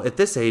now, at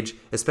this age,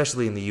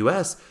 especially in the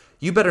US,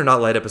 you better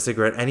not light up a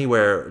cigarette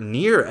anywhere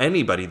near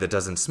anybody that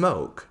doesn't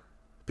smoke.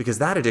 Because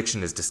that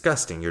addiction is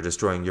disgusting. You're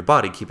destroying your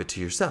body. Keep it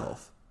to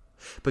yourself.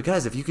 But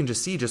guys, if you can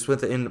just see just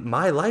within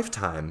my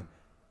lifetime,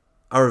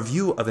 our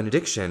view of an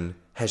addiction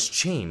has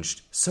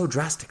changed so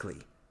drastically,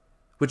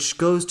 which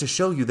goes to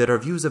show you that our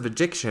views of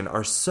addiction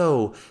are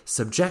so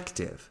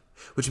subjective,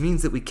 which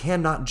means that we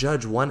cannot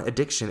judge one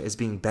addiction as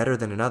being better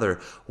than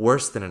another,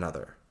 worse than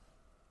another.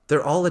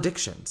 They're all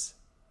addictions.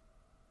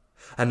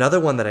 Another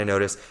one that I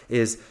notice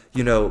is,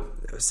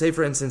 say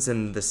for instance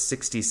in the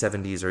 60s,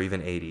 70s, or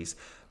even 80s,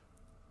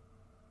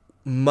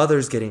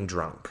 mothers getting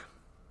drunk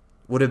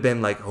would have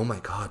been like, oh my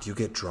God, you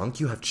get drunk?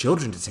 You have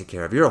children to take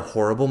care of. You're a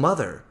horrible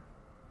mother.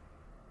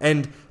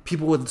 And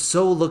people would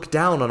so look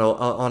down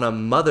on a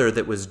mother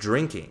that was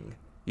drinking,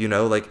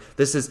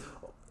 this is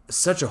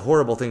such a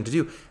horrible thing to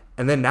do.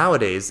 And then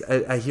nowadays,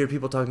 I hear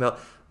people talking about,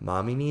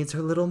 mommy needs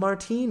her little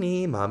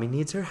martini, mommy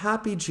needs her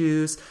happy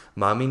juice,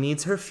 mommy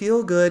needs her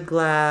feel-good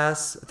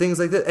glass, things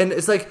like that. And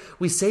it's like,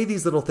 we say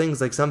these little things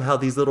like somehow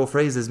these little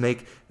phrases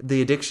make the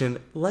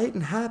addiction light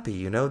and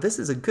happy, this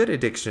is a good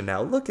addiction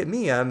now. Look at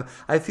me,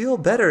 I feel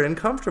better and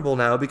comfortable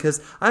now because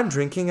I'm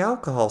drinking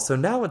alcohol, so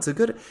now it's a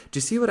good... Do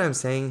you see what I'm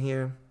saying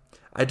here?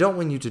 I don't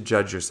want you to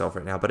judge yourself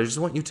right now, but I just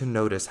want you to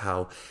notice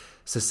how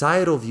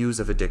societal views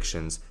of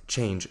addictions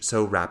change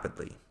so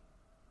rapidly,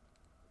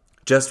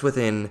 just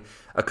within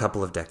a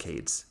couple of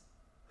decades.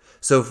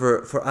 So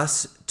for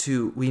us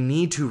we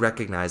need to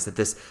recognize that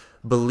this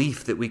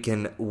belief that we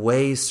can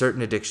weigh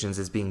certain addictions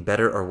as being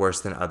better or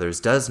worse than others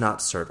does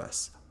not serve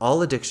us.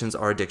 All addictions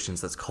are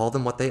addictions. Let's call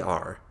them what they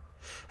are.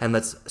 And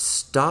let's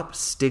stop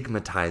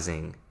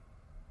stigmatizing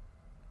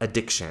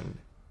addiction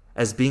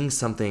as being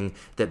something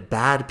that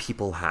bad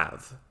people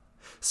have.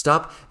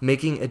 Stop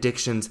making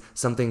addictions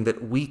something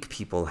that weak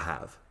people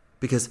have,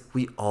 because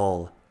we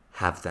all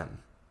have them.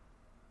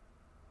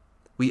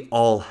 We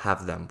all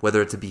have them,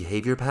 whether it's a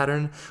behavior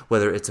pattern,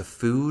 whether it's a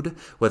food,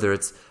 whether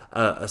it's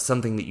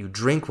something that you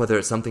drink, whether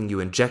it's something you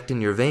inject in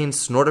your veins,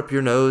 snort up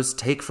your nose,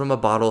 take from a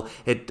bottle,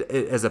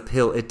 as a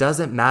pill. It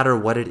doesn't matter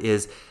what it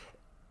is.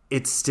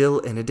 It's still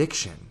an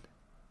addiction.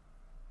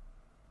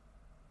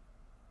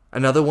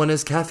 Another one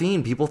is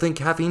caffeine. People think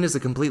caffeine is a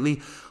completely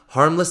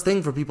harmless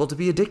thing for people to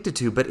be addicted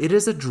to, but it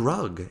is a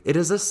drug. It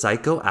is a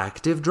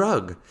psychoactive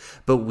drug.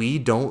 But we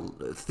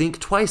don't think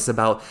twice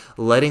about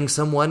letting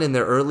someone in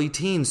their early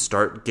teens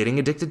start getting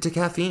addicted to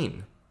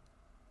caffeine.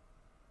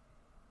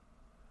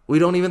 We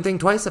don't even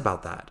think twice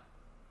about that.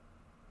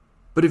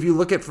 But if you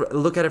look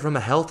at it from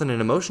a health and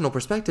an emotional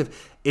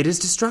perspective, it is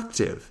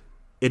destructive.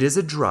 It is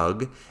a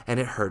drug,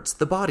 and it hurts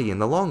the body in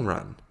the long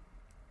run.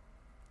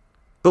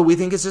 But we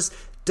think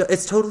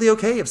it's totally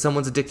okay if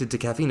someone's addicted to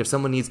caffeine. If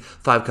someone needs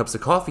 5 cups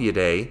of coffee a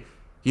day,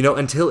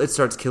 until it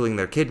starts killing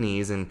their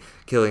kidneys and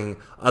killing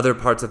other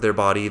parts of their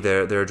body,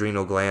 their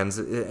adrenal glands,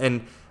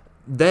 and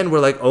then we're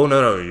like, oh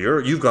no,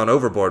 you've gone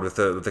overboard with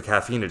the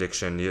caffeine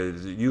addiction.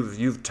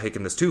 You've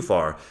taken this too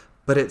far.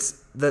 But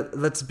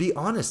let's be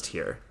honest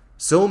here.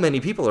 So many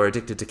people are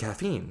addicted to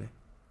caffeine,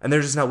 and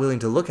they're just not willing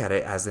to look at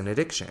it as an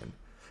addiction.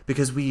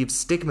 Because we've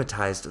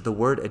stigmatized the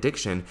word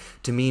addiction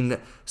to mean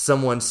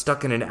someone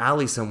stuck in an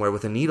alley somewhere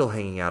with a needle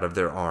hanging out of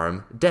their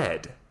arm,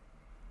 dead.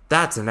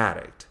 That's an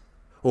addict.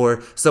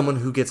 Or someone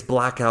who gets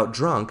blackout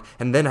drunk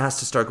and then has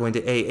to start going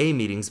to AA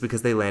meetings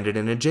because they landed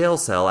in a jail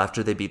cell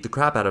after they beat the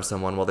crap out of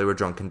someone while they were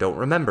drunk and don't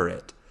remember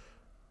it.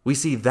 We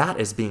see that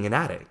as being an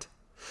addict.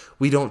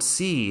 We don't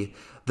see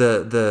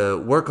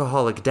the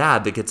workaholic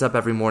dad that gets up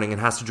every morning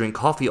and has to drink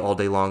coffee all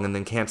day long and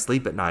then can't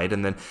sleep at night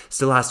and then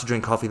still has to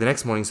drink coffee the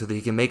next morning so that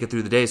he can make it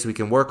through the day so he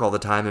can work all the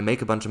time and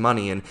make a bunch of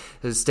money and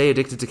stay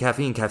addicted to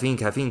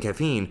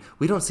caffeine.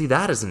 We don't see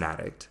that as an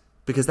addict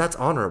because that's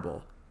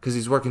honorable because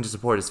he's working to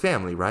support his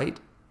family, right?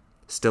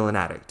 Still an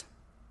addict.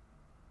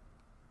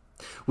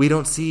 We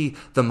don't see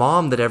the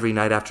mom that every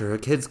night after her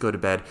kids go to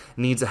bed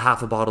needs a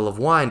half a bottle of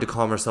wine to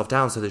calm herself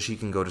down so that she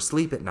can go to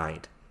sleep at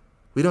night.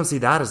 We don't see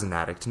that as an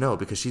addict, no,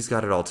 because she's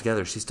got it all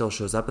together. She still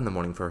shows up in the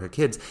morning for her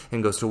kids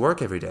and goes to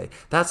work every day.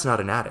 That's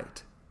not an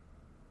addict.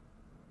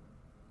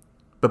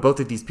 But both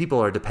of these people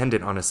are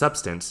dependent on a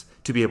substance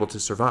to be able to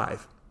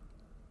survive.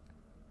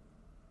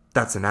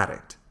 That's an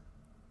addict.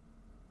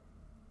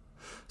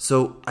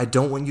 So I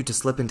don't want you to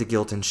slip into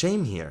guilt and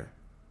shame here.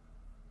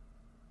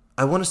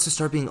 I want us to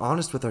start being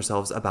honest with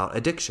ourselves about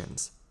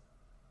addictions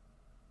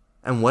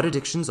and what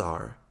addictions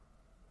are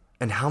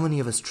and how many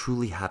of us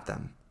truly have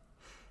them.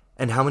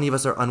 And how many of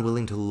us are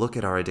unwilling to look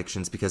at our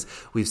addictions because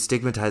we've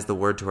stigmatized the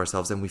word to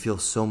ourselves and we feel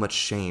so much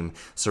shame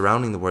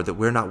surrounding the word that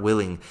we're not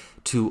willing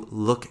to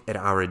look at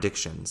our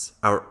addictions,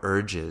 our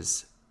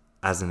urges,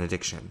 as an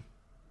addiction.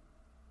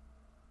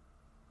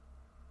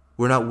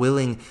 We're not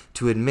willing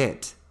to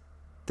admit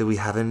that we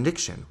have an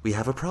addiction, we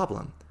have a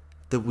problem,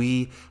 that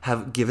we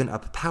have given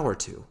up power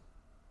to,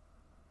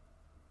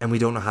 and we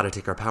don't know how to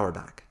take our power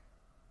back.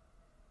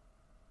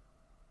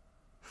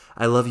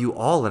 I love you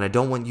all, and I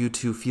don't want you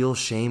to feel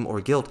shame or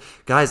guilt.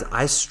 Guys,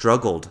 I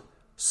struggled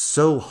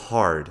so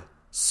hard,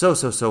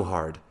 so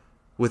hard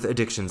with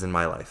addictions in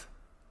my life.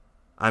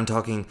 I'm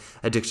talking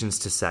addictions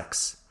to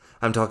sex.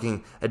 I'm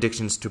talking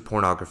addictions to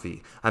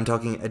pornography. I'm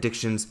talking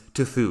addictions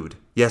to food.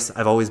 Yes,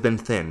 I've always been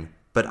thin,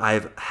 but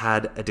I've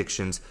had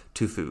addictions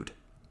to food.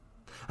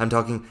 I'm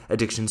talking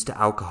addictions to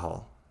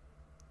alcohol.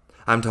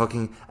 I'm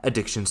talking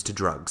addictions to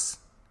drugs.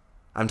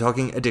 I'm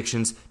talking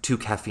addictions to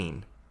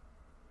caffeine.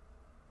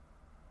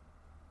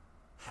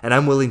 And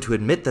I'm willing to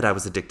admit that I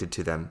was addicted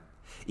to them,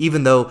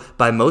 even though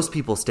by most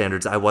people's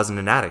standards I wasn't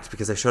an addict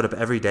because I showed up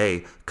every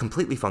day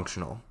completely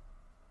functional.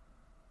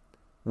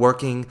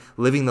 Working,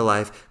 living the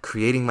life,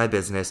 creating my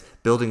business,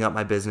 building up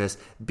my business,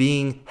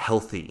 being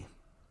healthy.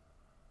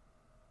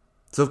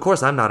 So of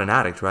course I'm not an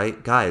addict,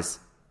 right? Guys,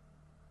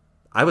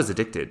 I was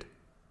addicted.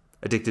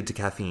 Addicted to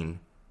caffeine.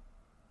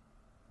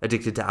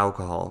 Addicted to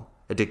alcohol.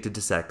 Addicted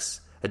to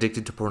sex.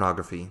 Addicted to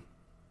pornography.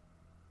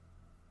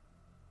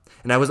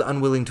 And I was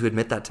unwilling to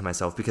admit that to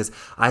myself because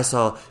I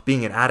saw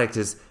being an addict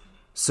as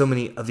so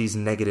many of these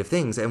negative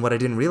things. And what I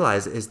didn't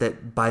realize is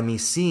that by me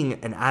seeing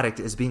an addict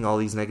as being all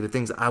these negative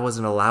things, I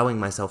wasn't allowing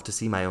myself to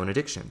see my own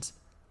addictions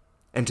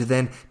and to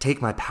then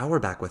take my power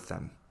back with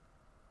them.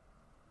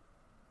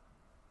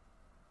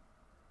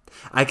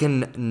 I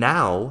can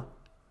now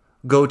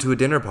go to a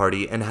dinner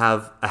party and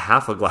have a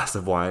half a glass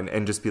of wine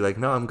and just be like,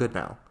 no, I'm good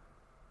now.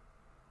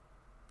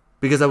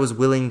 Because I was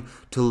willing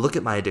to look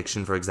at my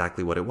addiction for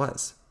exactly what it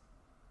was.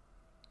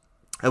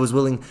 I was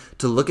willing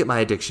to look at my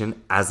addiction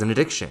as an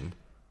addiction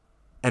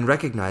and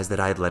recognize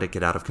that I had let it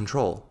get out of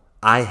control.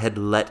 I had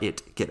let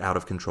it get out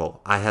of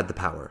control. I had the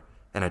power,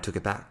 and I took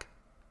it back.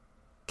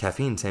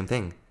 Caffeine, same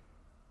thing.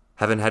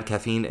 Haven't had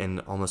caffeine in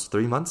almost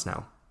 3 months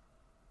now.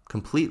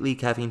 Completely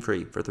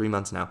caffeine-free for 3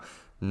 months now.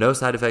 no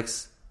side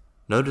effects,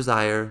 no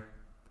desire.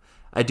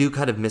 I do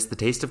kind of miss the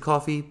taste of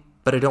coffee,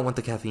 but I don't want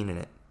the caffeine in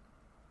it.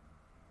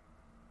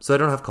 So I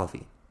don't have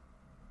coffee.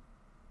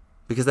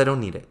 Because I don't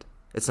need it.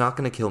 It's not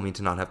going to kill me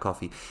to not have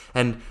coffee.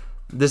 And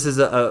this is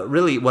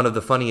really one of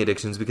the funny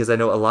addictions, because I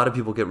know a lot of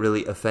people get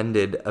really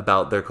offended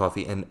about their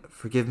coffee. And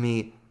forgive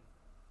me,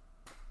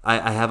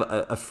 I have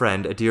a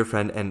friend, a dear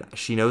friend, and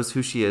she knows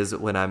who she is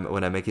when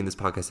I'm making this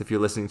podcast. If you're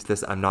listening to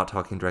this, I'm not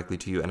talking directly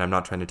to you, and I'm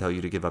not trying to tell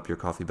you to give up your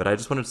coffee. But I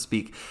just wanted to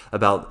speak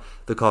about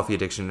the coffee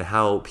addiction and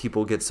how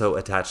people get so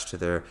attached to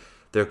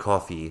their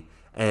coffee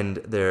and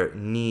their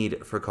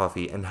need for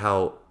coffee, and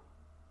how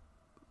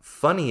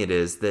funny it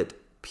is that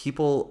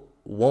people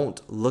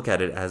won't look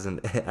at it as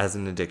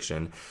an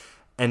addiction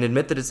and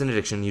admit that it's an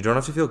addiction. You don't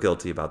have to feel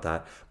guilty about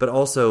that. But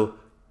also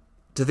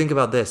to think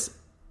about this.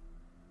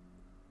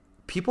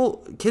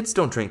 Kids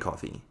don't drink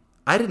coffee.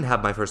 I didn't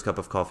have my first cup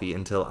of coffee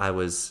until I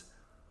was,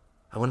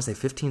 I want to say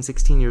 15,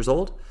 16 years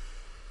old.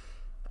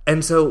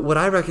 And so what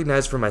I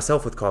recognize for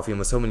myself with coffee and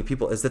with so many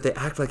people is that they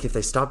act like if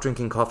they stop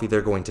drinking coffee,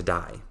 they're going to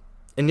die.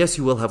 And yes,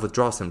 you will have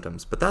withdrawal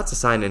symptoms, but that's a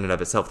sign in and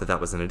of itself that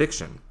that was an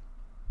addiction.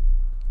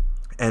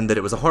 And that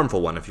it was a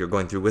harmful one if you're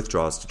going through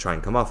withdrawals to try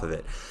and come off of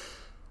it.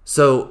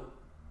 So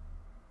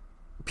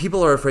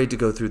people are afraid to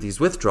go through these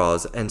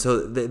withdrawals, and so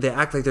they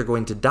act like they're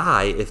going to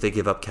die if they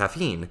give up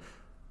caffeine.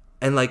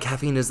 And like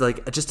caffeine is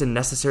like just a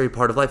necessary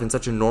part of life and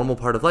such a normal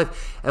part of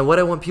life. And what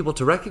I want people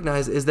to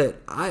recognize is that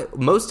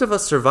most of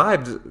us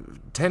survived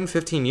 10,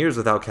 15 years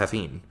without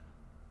caffeine.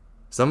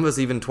 Some of us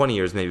even 20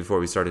 years maybe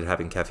before we started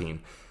having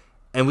caffeine.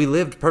 And we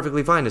lived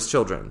perfectly fine as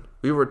children.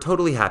 We were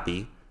totally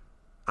happy.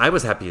 I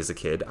was happy as a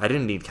kid. I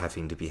didn't need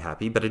caffeine to be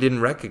happy, but I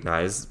didn't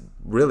recognize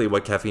really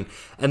what caffeine.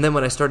 And then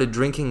when I started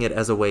drinking it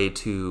as a way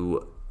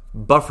to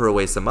buffer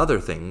away some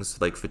other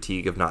things, like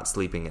fatigue of not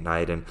sleeping at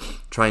night and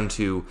trying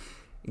to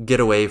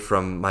get away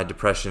from my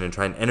depression and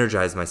try and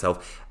energize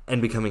myself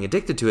and becoming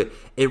addicted to it,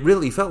 it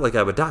really felt like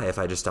I would die if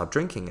I just stopped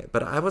drinking it.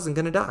 But I wasn't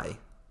going to die.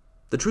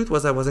 The truth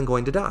was I wasn't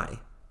going to die.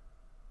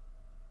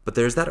 But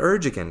there's that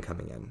urge again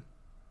coming in.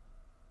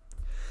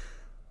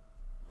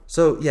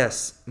 So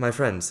yes, my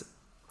friends,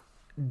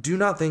 do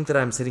not think that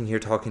I'm sitting here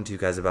talking to you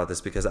guys about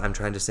this because I'm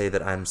trying to say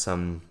that I'm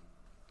some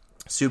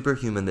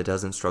superhuman that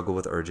doesn't struggle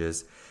with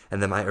urges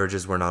and that my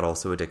urges were not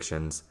also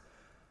addictions.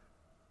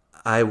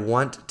 I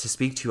want to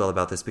speak to you all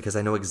about this because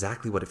I know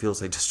exactly what it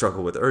feels like to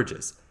struggle with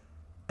urges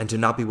and to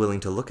not be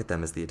willing to look at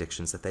them as the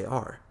addictions that they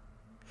are.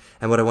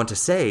 And what I want to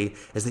say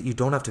is that you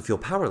don't have to feel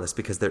powerless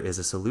because there is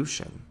a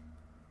solution.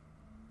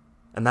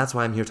 And that's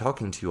why I'm here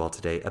talking to you all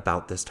today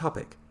about this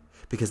topic,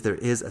 because there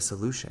is a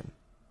solution.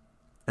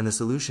 And the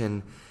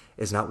solution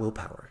is not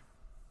willpower.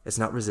 It's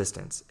not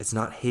resistance. It's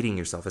not hating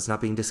yourself. It's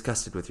not being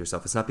disgusted with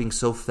yourself. It's not being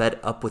so fed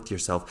up with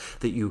yourself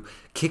that you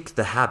kick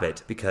the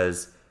habit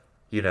because,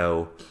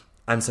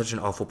 I'm such an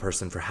awful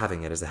person for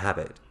having it as a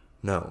habit.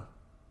 No.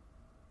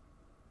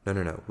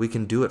 No. We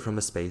can do it from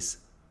a space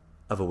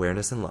of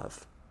awareness and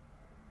love.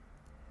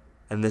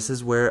 And this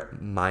is where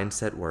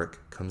mindset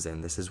work comes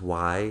in. This is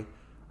why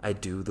I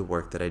do the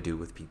work that I do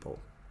with people.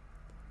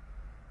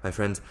 My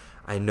friends,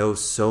 I know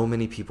so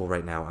many people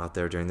right now out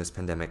there during this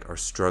pandemic are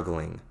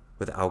struggling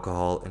with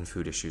alcohol and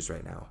food issues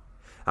right now.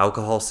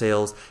 Alcohol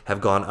sales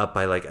have gone up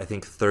by I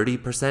think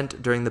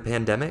 30% during the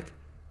pandemic,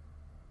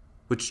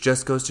 which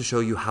just goes to show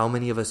you how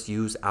many of us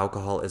use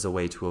alcohol as a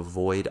way to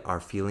avoid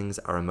our feelings,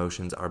 our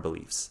emotions, our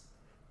beliefs,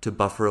 to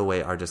buffer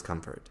away our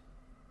discomfort.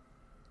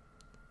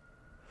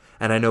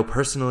 And I know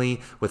personally,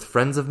 with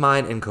friends of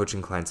mine and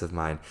coaching clients of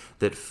mine,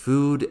 that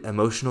food,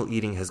 emotional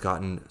eating has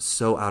gotten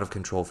so out of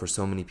control for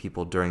so many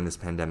people during this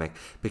pandemic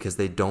because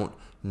they don't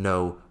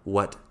know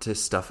what to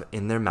stuff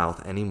in their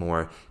mouth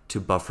anymore to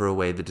buffer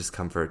away the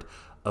discomfort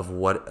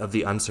of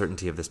the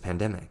uncertainty of this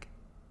pandemic.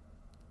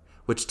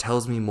 Which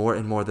tells me more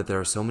and more that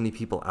there are so many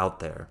people out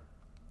there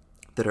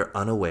that are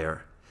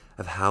unaware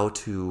of how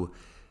to,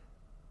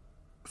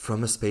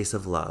 from a space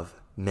of love,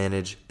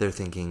 manage their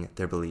thinking,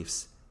 their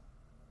beliefs,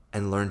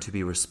 and learn to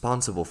be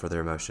responsible for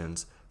their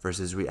emotions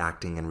versus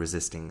reacting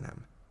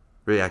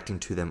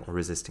to them or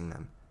resisting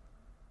them.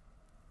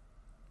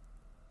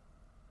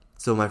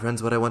 So my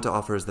friends, what I want to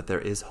offer is that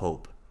there is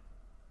hope.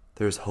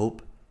 There is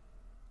hope,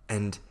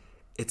 and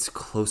it's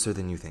closer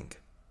than you think.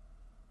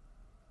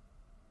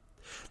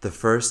 The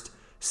first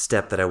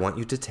step that I want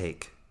you to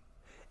take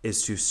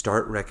is to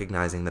start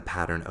recognizing the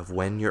pattern of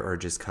when your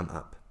urges come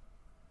up.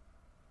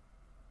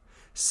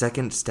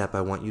 Second step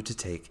I want you to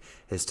take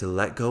is to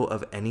let go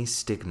of any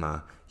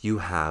stigma you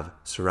have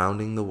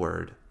surrounding the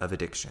word of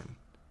addiction,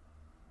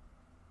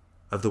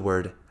 of the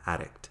word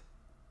addict.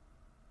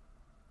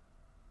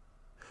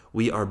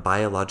 We are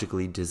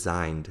biologically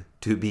designed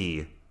to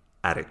be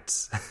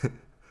addicts.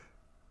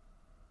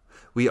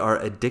 We are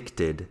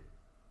addicted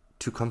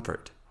to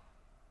comfort.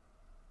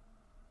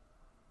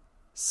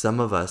 Some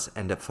of us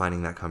end up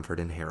finding that comfort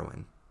in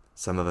heroin.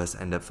 Some of us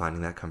end up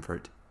finding that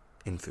comfort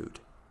in food.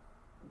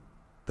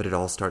 But it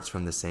all starts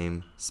from the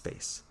same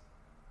space.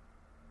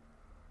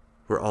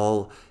 We're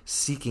all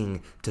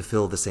seeking to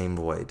fill the same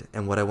void.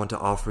 And what I want to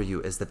offer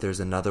you is that there's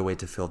another way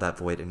to fill that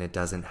void, and it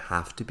doesn't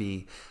have to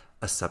be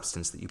a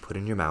substance that you put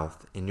in your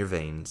mouth, in your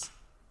veins,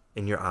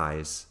 in your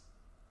eyes.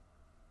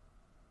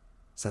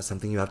 It's not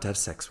something you have to have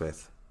sex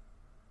with.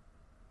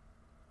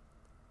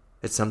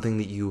 It's something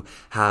that you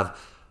have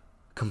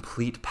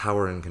complete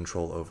power and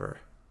control over.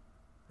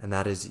 And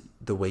that is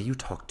the way you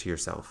talk to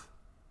yourself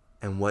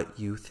and what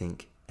you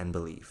think and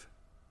believe.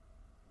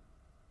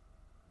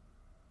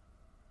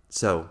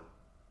 So,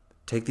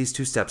 take these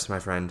 2 steps, my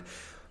friend.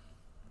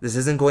 This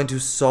isn't going to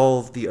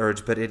solve the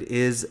urge, but it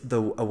is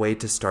a way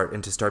to start,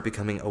 and to start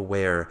becoming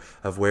aware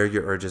of where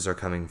your urges are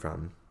coming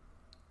from.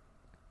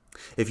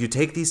 If you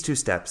take these 2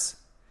 steps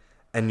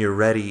and you're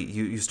ready,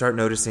 you start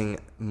noticing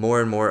more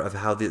and more of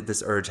how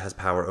this urge has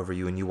power over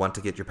you, and you want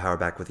to get your power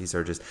back with these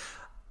urges.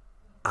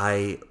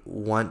 I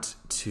want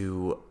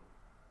to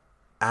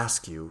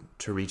ask you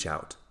to reach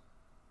out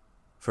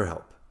for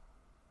help.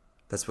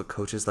 That's what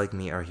coaches like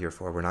me are here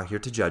for. We're not here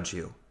to judge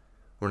you.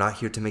 We're not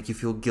here to make you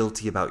feel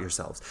guilty about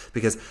yourselves.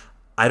 Because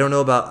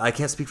I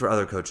can't speak for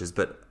other coaches,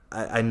 but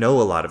I know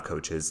a lot of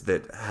coaches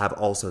that have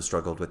also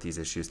struggled with these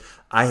issues.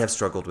 I have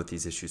struggled with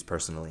these issues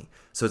personally.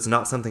 So it's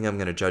not something I'm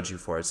going to judge you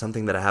for. It's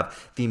something that I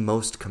have the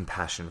most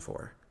compassion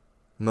for,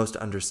 most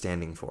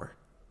understanding for.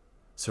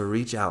 So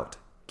reach out,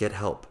 get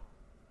help.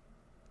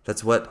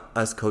 That's what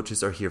us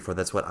coaches are here for.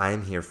 That's what I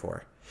am here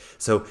for.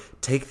 So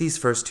take these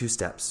first 2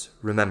 steps.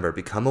 Remember,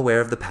 become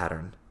aware of the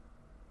pattern.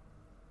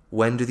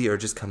 When do the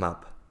urges come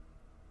up?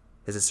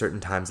 Is it certain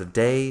times of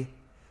day,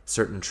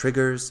 certain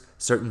triggers,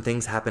 certain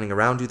things happening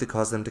around you that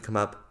cause them to come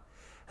up?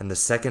 And the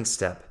second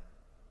step,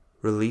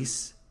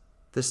 release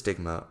the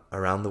stigma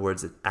around the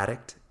words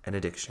addict and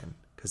addiction,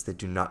 because they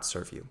do not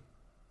serve you.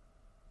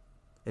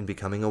 In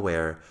becoming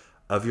aware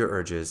of your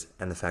urges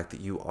and the fact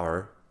that you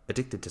are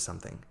addicted to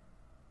something.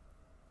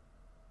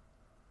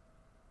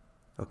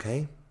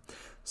 Okay?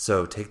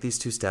 So take these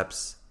 2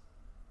 steps.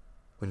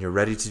 When you're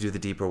ready to do the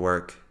deeper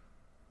work,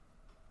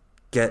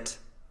 get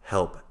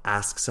help.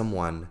 Ask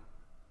someone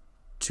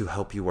to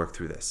help you work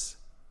through this.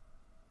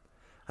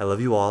 I love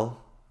you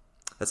all.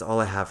 That's all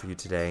I have for you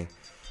today.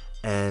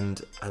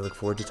 And I look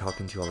forward to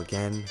talking to you all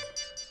again.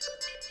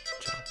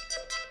 Ciao.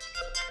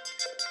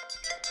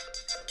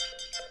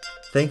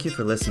 Thank you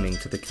for listening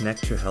to the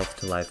Connect Your Health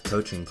to Life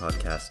coaching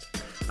podcast.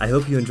 I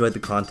hope you enjoyed the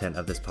content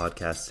of this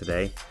podcast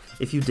today.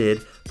 If you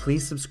did,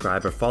 please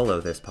subscribe or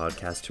follow this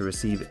podcast to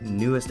receive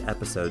newest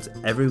episodes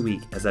every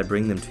week as I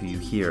bring them to you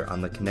here on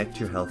the Connect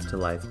Your Health to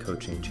Life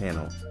coaching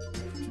channel.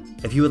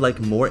 If you would like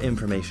more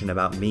information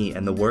about me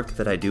and the work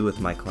that I do with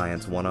my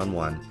clients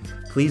one-on-one,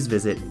 please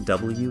visit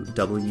www.slch.ch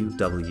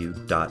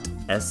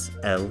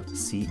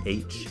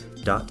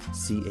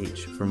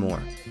for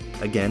more.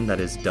 Again,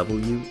 that is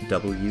www.slch.ch.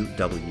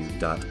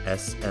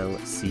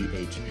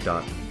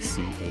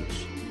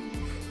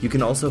 You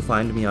can also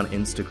find me on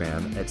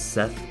Instagram at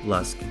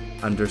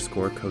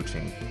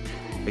SethLusk_coaching.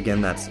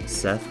 Again, that's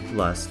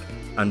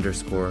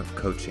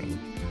SethLusk_coaching.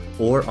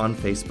 Or on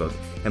Facebook,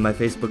 and my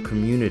Facebook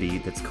community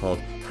that's called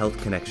Health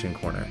Connection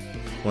Corner.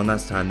 One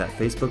last time, that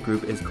Facebook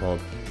group is called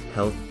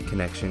Health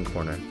Connection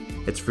Corner.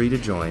 It's free to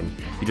join.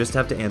 You just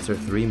have to answer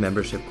 3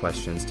 membership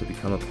questions to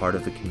become a part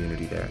of the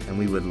community there, and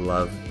we would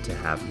love to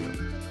have you.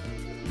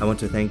 I want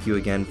to thank you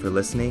again for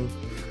listening.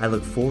 I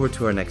look forward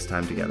to our next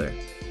time together.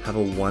 Have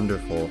a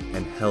wonderful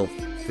and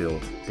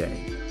health-filled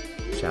day.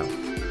 Ciao.